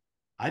anything. Yeah.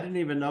 I didn't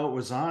even know it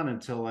was on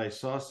until I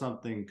saw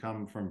something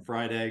come from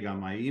Fried Egg on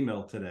my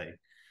email today,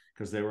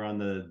 because they were on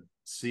the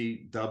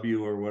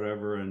CW or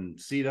whatever, and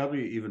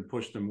CW even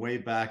pushed them way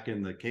back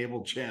in the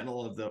cable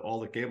channel of all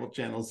the cable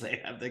channels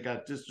they have. They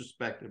got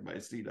disrespected by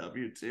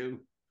CW too.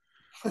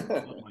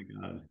 Oh my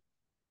God.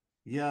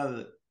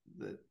 Yeah,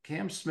 the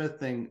Cam Smith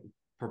thing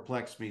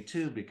perplexed me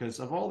too, because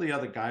of all the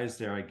other guys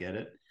there, I get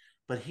it,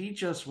 but he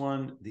just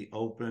won the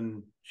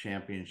Open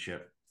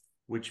Championship,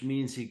 which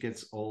means he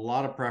gets a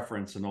lot of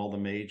preference in all the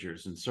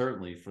majors, and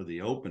certainly for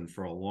the Open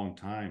for a long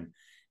time.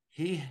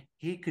 He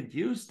could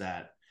use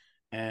that.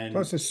 And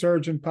plus a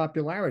surge in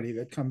popularity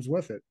that comes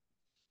with it.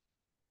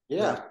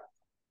 Yeah.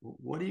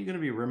 What are you going to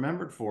be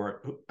remembered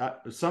for?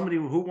 Somebody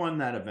who won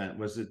that event,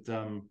 was it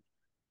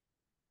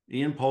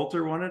Ian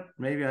Poulter won it?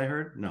 Maybe I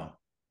heard. No.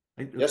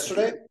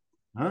 Yesterday?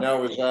 Huh?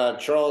 No, it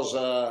was Charles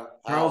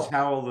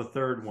Howell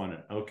III won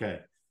it.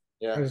 Okay.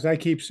 Yeah. As I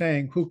keep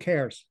saying, who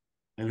cares?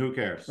 And who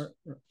cares?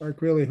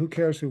 Like really, who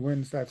cares who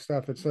wins that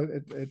stuff? It's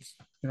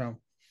you know,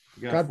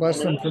 God four.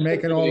 bless them for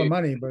making all the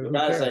money, but the who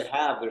guys cares? they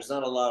have, there's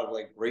not a lot of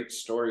like great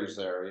stories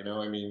there.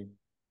 I mean,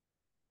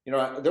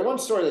 the one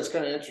story that's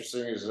kind of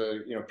interesting is,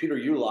 Peter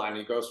Uline.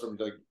 He goes from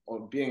like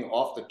being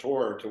off the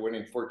tour to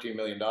winning $14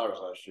 million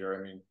last year.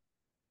 I mean,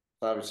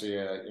 it's obviously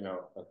a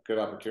good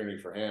opportunity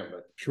for him.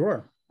 But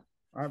Sure,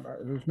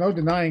 there's no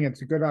denying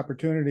it's a good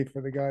opportunity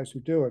for the guys who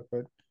do it,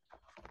 but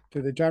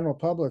to the general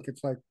public,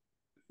 it's like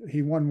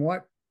he won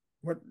what?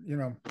 What,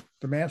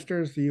 the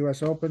Masters, the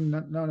U.S. Open?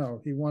 No,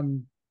 he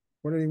won.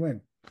 What did he win?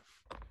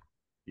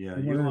 Yeah,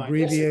 he won an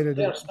abbreviated.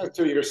 Yeah,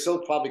 too. You still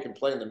probably can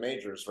play in the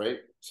majors, right?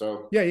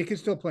 So yeah, you can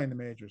still play in the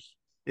majors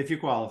if you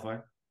qualify.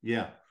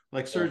 Yeah,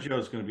 like Sergio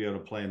is going to be able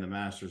to play in the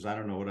Masters. I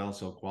don't know what else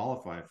he'll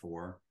qualify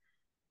for,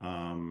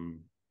 and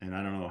I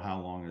don't know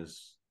how long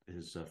his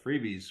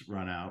freebies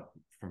run out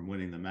from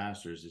winning the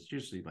Masters. It's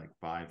usually like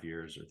 5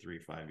 years or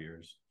 5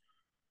 years.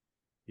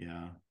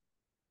 Yeah.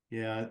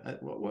 Yeah.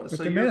 But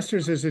so the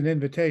Masters is an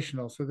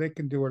invitational, so they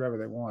can do whatever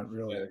they want,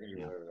 really. Yeah, they can do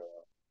whatever they want.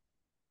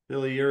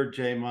 Billy, you're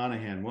Jay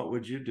Monahan. What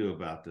would you do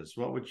about this?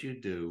 What would you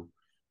do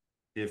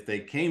if they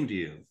came to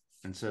you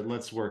and said,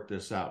 let's work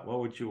this out?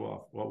 What would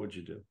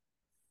you do?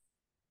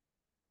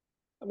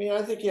 I mean,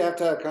 I think you have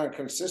to have kind of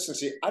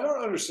consistency. I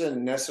don't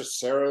understand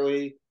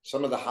necessarily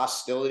some of the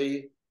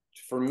hostility.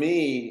 For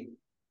me,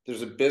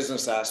 there's a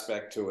business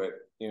aspect to it,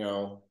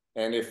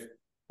 and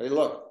hey,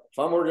 look, if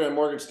I'm working at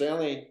Morgan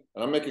Stanley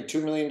and I'm making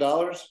 $2 million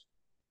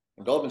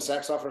and Goldman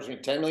Sachs offers me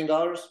 $10 million,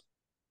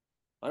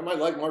 I might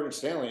like Morgan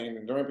Stanley.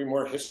 And there might be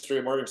more history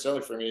of Morgan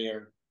Stanley for me.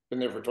 I've been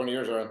there for 20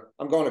 years.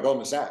 I'm going to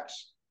Goldman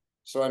Sachs.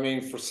 So, I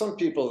mean, for some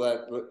people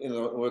that,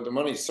 where the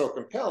money is so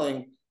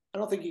compelling, I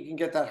don't think you can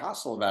get that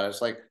hostile about it.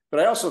 It's like, but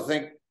I also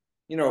think,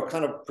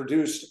 kind of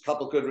produced a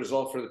couple of good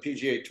results for the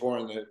PGA Tour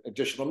and the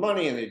additional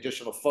money and the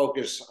additional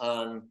focus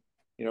on,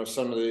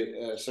 some of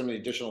the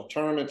additional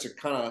tournaments. It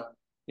kind of,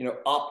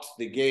 upped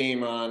the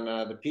game on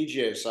the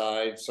PGA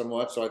side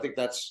somewhat. So I think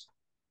that's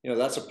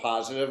a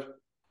positive.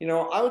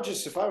 I would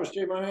just, if I was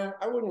Jay Monahan,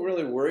 I wouldn't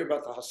really worry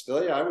about the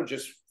hostility. I would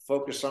just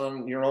focus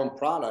on your own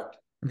product.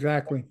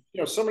 Exactly.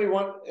 If somebody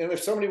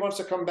wants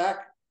to come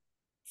back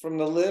from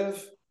the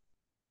LIV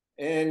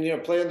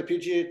and play on the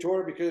PGA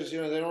Tour because they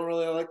don't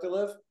really like the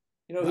LIV,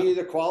 he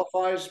either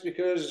qualifies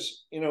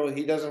because he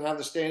doesn't have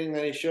the standing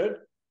that he should,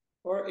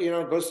 or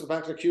goes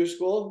back to Q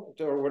school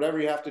or whatever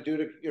you have to do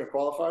to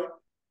qualify,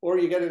 or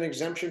you get an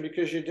exemption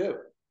because you do.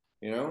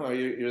 Or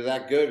you're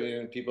that good,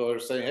 and people are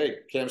saying, "Hey,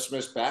 Cam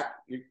Smith's back.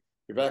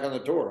 You're back on the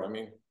tour." I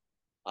mean,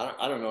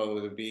 I don't know if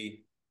it would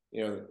be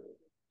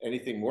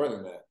anything more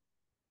than that.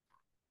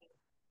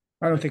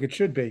 I don't think it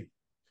should be.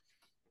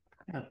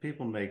 Yeah,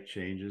 people make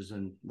changes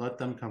and let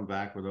them come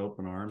back with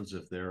open arms.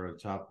 If they're a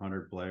top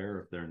 100 player,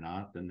 if they're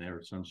not, then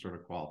there's some sort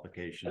of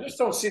qualification. I just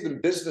don't see the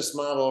business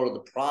model or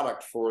the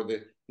product for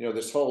the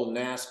this whole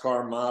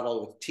NASCAR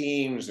model with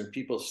teams and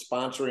people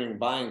sponsoring,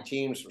 buying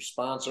teams for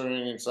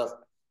sponsoring and stuff.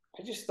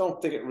 I just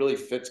don't think it really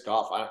fits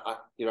golf.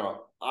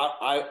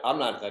 I'm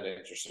not that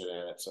interested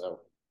in it.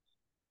 So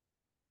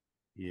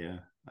yeah,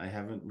 I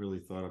haven't really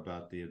thought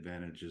about the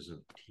advantages of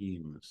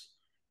teams.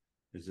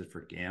 Is it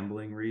for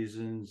gambling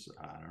reasons?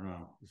 I don't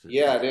know.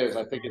 It is.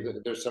 I think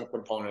there's some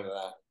component of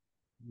that.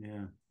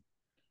 Yeah,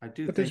 I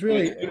do. But think there's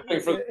really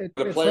for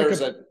the players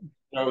like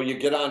that you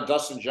get on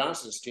Dustin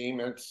Johnson's team,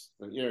 and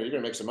you're going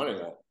to make some money of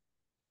that.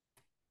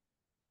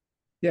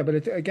 Yeah, but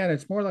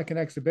it's more like an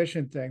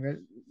exhibition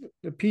thing.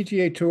 The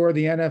PGA Tour,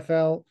 the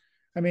NFL.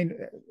 I mean,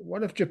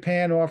 what if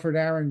Japan offered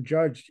Aaron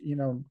Judge,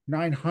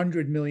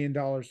 $900 million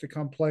to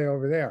come play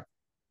over there?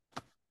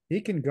 He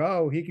can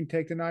go. He can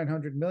take the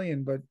 $900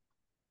 million, but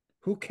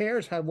who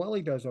cares how well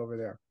he does over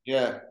there?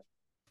 Yeah,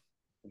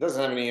 it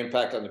doesn't have any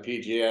impact on the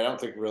PGA. I don't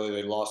think really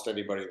they lost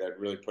anybody that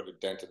really put a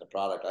dent in the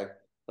product. I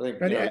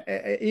think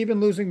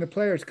even losing the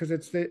players, because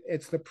it's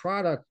the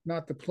product,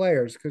 not the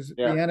players. Because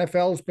the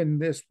NFL's been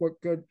this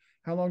good.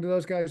 How long do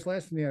those guys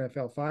last in the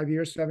NFL? 5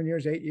 years, 7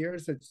 years, 8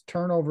 years? It's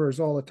turnovers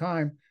all the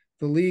time.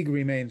 The league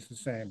remains the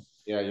same.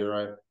 Yeah, you're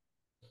right.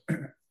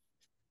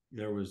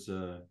 There was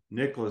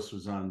Nicholas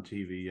was on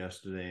TV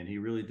yesterday, and he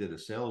really did a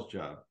sales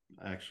job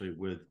actually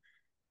with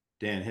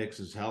Dan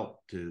Hicks's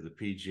help to the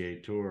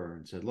PGA Tour,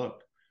 and said,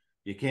 look,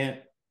 you can't,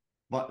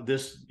 but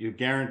you're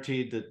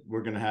guaranteed that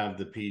we're going to have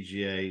the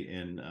PGA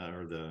in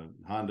or the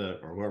Honda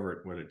or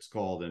what it's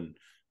called in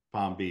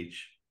Palm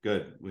Beach.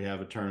 Good. We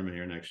have a tournament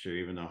here next year,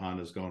 even though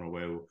Honda's going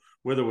away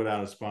with or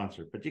without a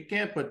sponsor. But you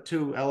can't put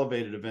 2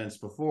 elevated events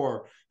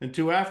before and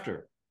 2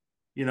 after.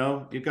 You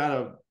got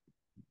to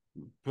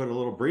put a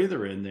little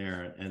breather in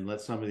there and let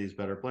some of these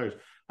better players.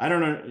 I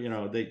don't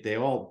know. They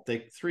all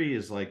think 3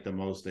 is like the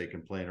most they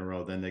can play in a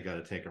row. Then they got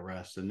to take a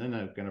rest, and then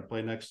they're going to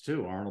play next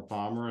 2, Arnold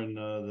Palmer and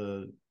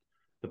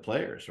the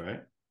players,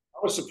 right? I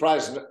was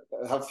surprised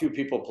how few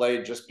people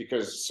played, just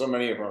because so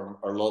many of them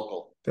are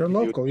local. They're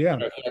local, yeah.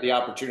 If you had the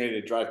opportunity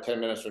to drive 10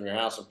 minutes from your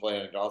house and play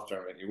in a golf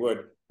tournament, you would.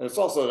 And it's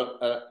also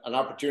an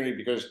opportunity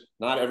because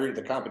not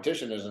the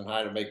competition isn't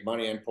high to make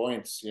money and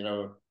points.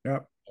 Yeah.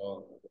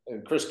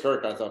 and Chris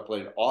Kirk, I thought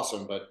played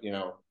awesome, but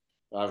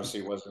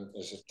obviously wasn't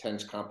as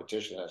intense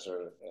competition as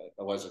there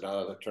was in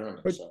other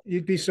tournaments. But so.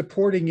 you'd be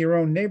supporting your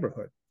own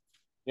neighborhood.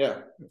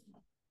 Yeah.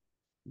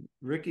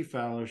 Ricky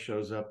Fowler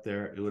shows up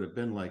there. It would have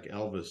been like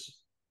Elvis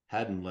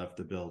hadn't left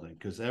the building,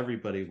 because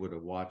everybody would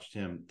have watched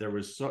him. There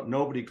was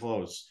nobody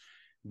close.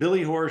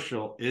 Billy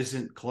Horschel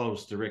isn't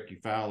close to Ricky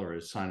Fowler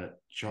as kind of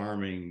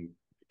charming,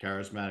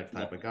 charismatic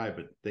type of guy,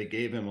 but they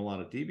gave him a lot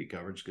of TV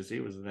coverage because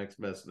he was the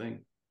next best thing.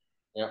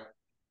 Yeah.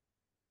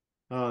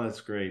 Oh, that's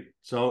great.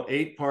 So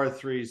 8 par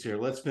 3s here.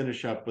 Let's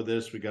finish up with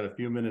this. We got a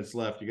few minutes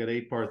left. You got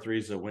 8 par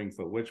 3s at Winged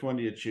Foot. Which one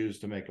do you choose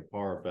to make a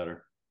par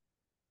better?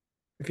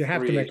 If you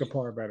have to make a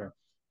par better.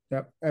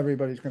 Yep.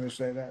 Everybody's going to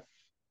say that.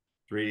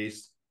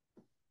 3s.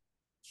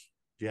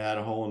 You had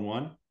a hole in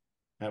one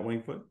at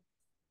Winged Foot?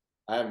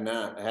 I have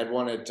not. I had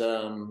one at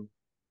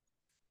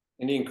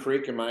Indian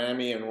Creek in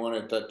Miami and one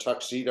at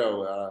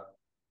Tuxedo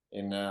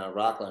in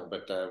Rockland,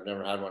 but I've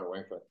never had one at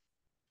Winged Foot.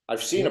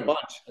 I've seen a bunch.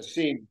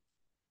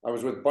 I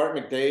was with Bart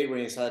McDade when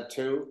he's had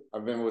 2.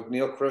 I've been with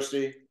Neil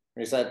Christie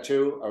when he's had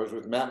 2. I was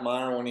with Matt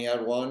Meyer when he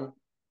had 1.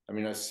 I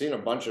mean, I've seen a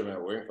bunch of them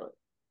at Winged Foot.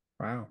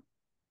 Wow.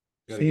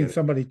 Seeing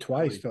somebody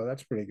twice, though,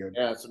 that's pretty good.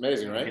 Yeah, it's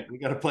amazing, right? We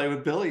got to play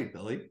with Billy.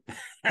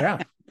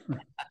 Yeah.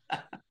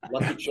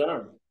 Lucky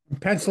charm. I'm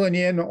penciling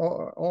you in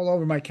all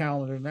over my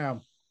calendar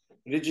now.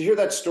 Did you hear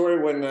that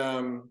story when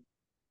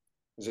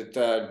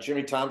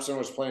Jimmy Thompson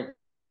was playing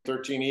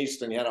 13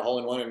 East and he had a hole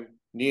in one, and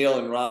Neil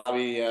and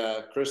Robbie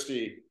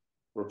Christie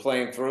were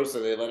playing through, so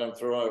they let him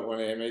throw it when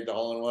they made the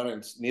hole in one,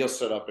 and Neil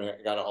stood up and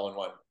got a hole in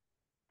one.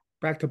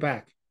 Back to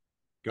back.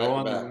 Go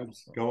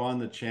on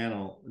the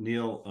channel.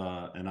 Neil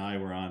and I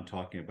were on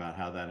talking about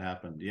how that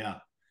happened. Yeah,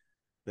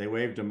 they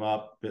waved him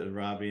up,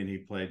 Robbie, and he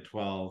played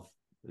 12.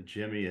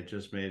 Jimmy had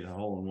just made a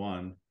hole in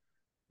one,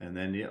 and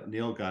then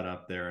Neil got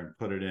up there and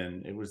put it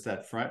in. It was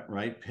that front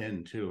right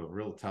pin too, a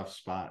real tough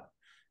spot.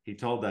 He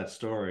told that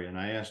story, and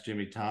I asked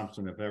Jimmy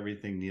Thompson if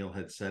everything Neil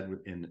had said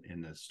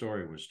in the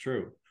story was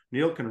true.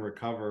 Neil can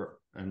recover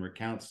and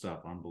recount stuff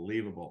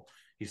unbelievable.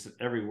 He said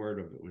every word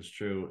of it was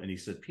true. And he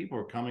said people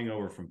were coming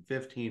over from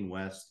 15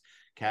 West.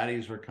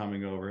 Caddies were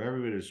coming over.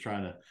 Everybody was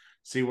trying to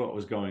see what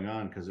was going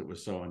on because it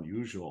was so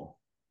unusual.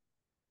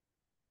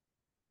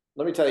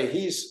 Let me tell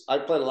you, I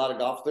played a lot of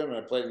golf with him, and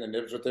I played in the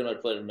nibs with him. I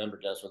played in member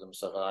guests with him and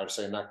stuff. And I would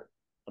say I'm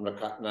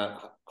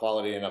not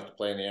quality enough to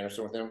play in the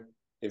Anderson with him.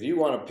 If you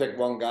want to pick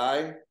one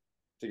guy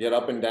to get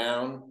up and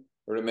down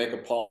or to make a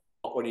putt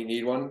when you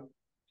need one,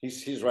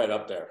 he's right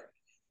up there,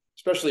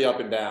 especially up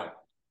and down.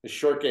 His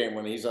short game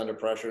when he's under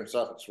pressure and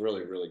stuff, it's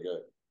really, really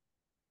good.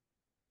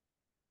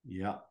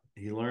 Yeah,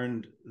 he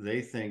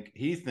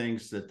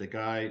thinks that the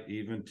guy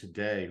even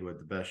today who had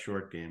the best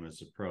short game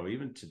as a pro,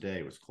 even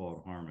today, was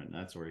Claude Harmon.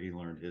 That's where he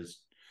learned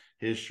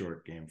his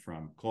short game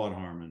from, Claude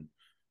Harmon.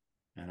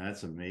 And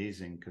that's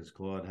amazing because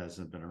Claude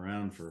hasn't been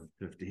around for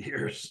 50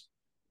 years.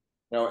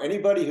 Now,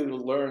 anybody who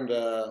learned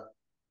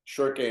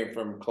short game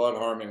from Claude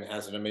Harmon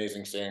has an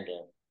amazing sand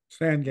game.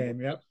 Sand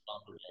game, yep.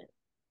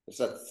 It's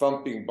that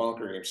thumping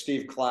bunker game.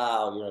 Steve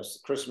Cloud,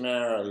 Chris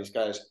Mara, these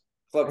guys.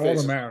 Club all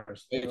the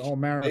Maras. All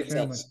Mara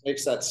family.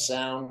 Makes that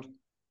sound,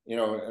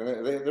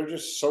 and they're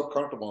just so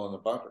comfortable in the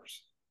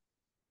bunkers.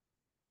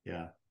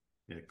 Yeah.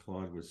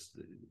 Claude was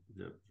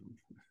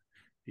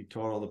he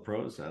taught all the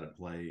pros how to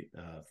play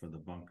for the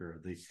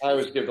bunker. I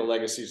always give the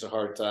legacies a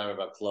hard time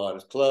about Claude.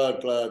 It's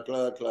Claude.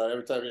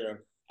 Every time,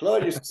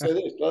 Claude used to say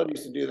this, Claude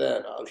used to do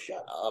that. Oh,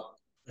 shut up.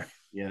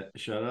 Yeah,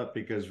 shut up,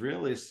 because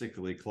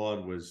realistically,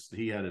 Claude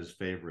he had his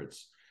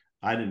favorites.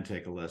 I didn't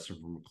take a lesson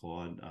from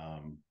Claude,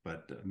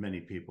 but many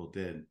people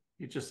did.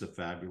 He's just a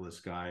fabulous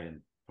guy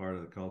and part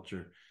of the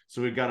culture.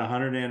 So we've got a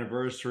 100th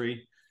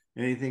anniversary.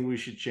 Anything we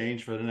should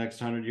change for the next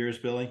 100 years,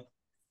 Billy?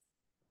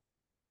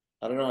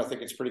 I don't know. I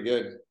think it's pretty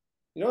good.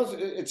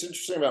 It's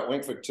interesting about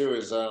Winged Foot too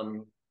is,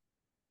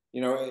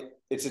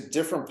 it's a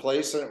different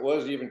place than it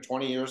was even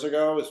 20 years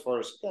ago, as far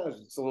as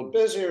it's a little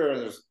busier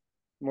and there's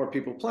more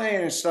people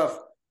playing and stuff.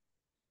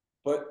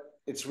 But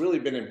it's really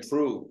been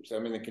improved. I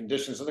mean, the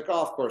conditions of the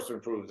golf course are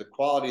improved. The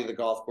quality of the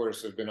golf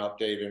course has been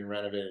updated and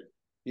renovated.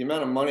 The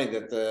amount of money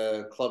that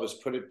the club has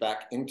put it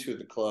back into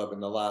the club in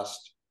the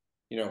last,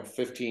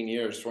 15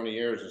 years, 20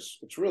 years,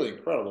 it's really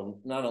incredible.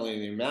 Not only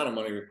the amount of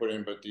money we put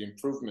in, but the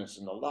improvements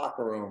in the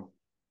locker room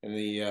and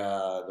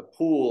the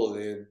pool,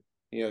 the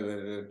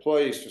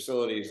employees'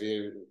 facilities,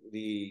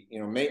 the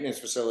maintenance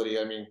facility.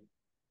 I mean,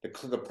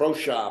 the pro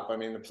shop. I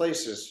mean, the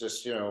place is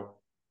just,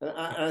 and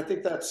I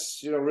think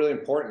that's really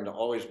important to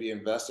always be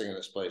investing in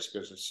this place,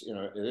 because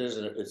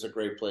it's a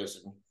great place.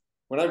 And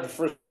when I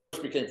first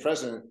became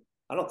president,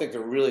 I don't think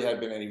there really had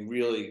been any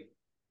really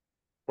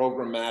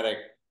programmatic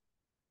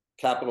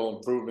capital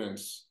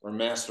improvements or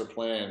master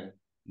plan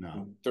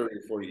in 30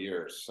 or 40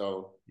 years.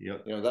 So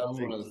that was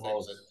one of the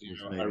things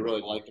that I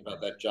really liked about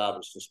that job,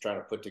 was just trying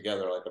to put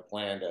together like a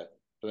plan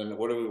but then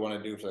what do we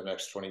want to do for the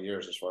next 20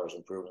 years as far as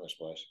improving this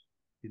place.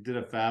 You did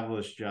a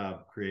fabulous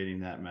job creating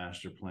that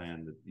master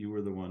plan. That you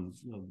were the one,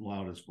 the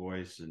loudest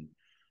voice, and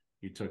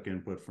you took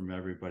input from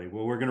everybody.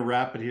 Well, we're going to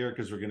wrap it here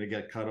because we're going to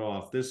get cut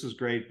off. This is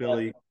great,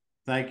 Billy.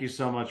 Thank you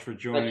so much for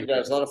Thank joining. you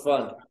guys. A lot of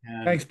fun.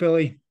 And Thanks,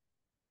 Billy.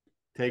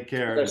 take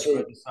care. Thanks,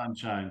 Enjoy the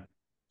sunshine.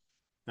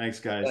 Thanks,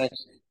 guys.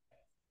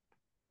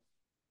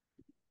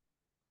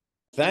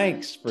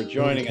 Thanks for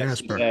joining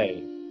us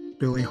today.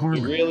 Billy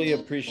Harmon. We really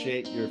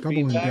appreciate your Double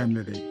feedback.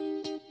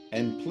 Indemnity.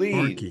 And please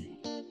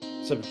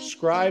Arky.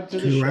 subscribe to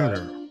the Two show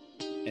Outer.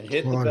 and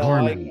hit Claude the bell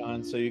Harmon.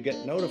 icon so you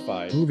get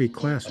notified Movie of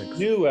Classics.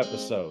 new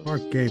episodes.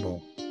 Mark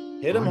Gable.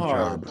 Hit them Odd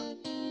hard Job.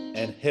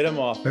 and hit them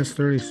off. Best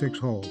 36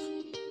 holes.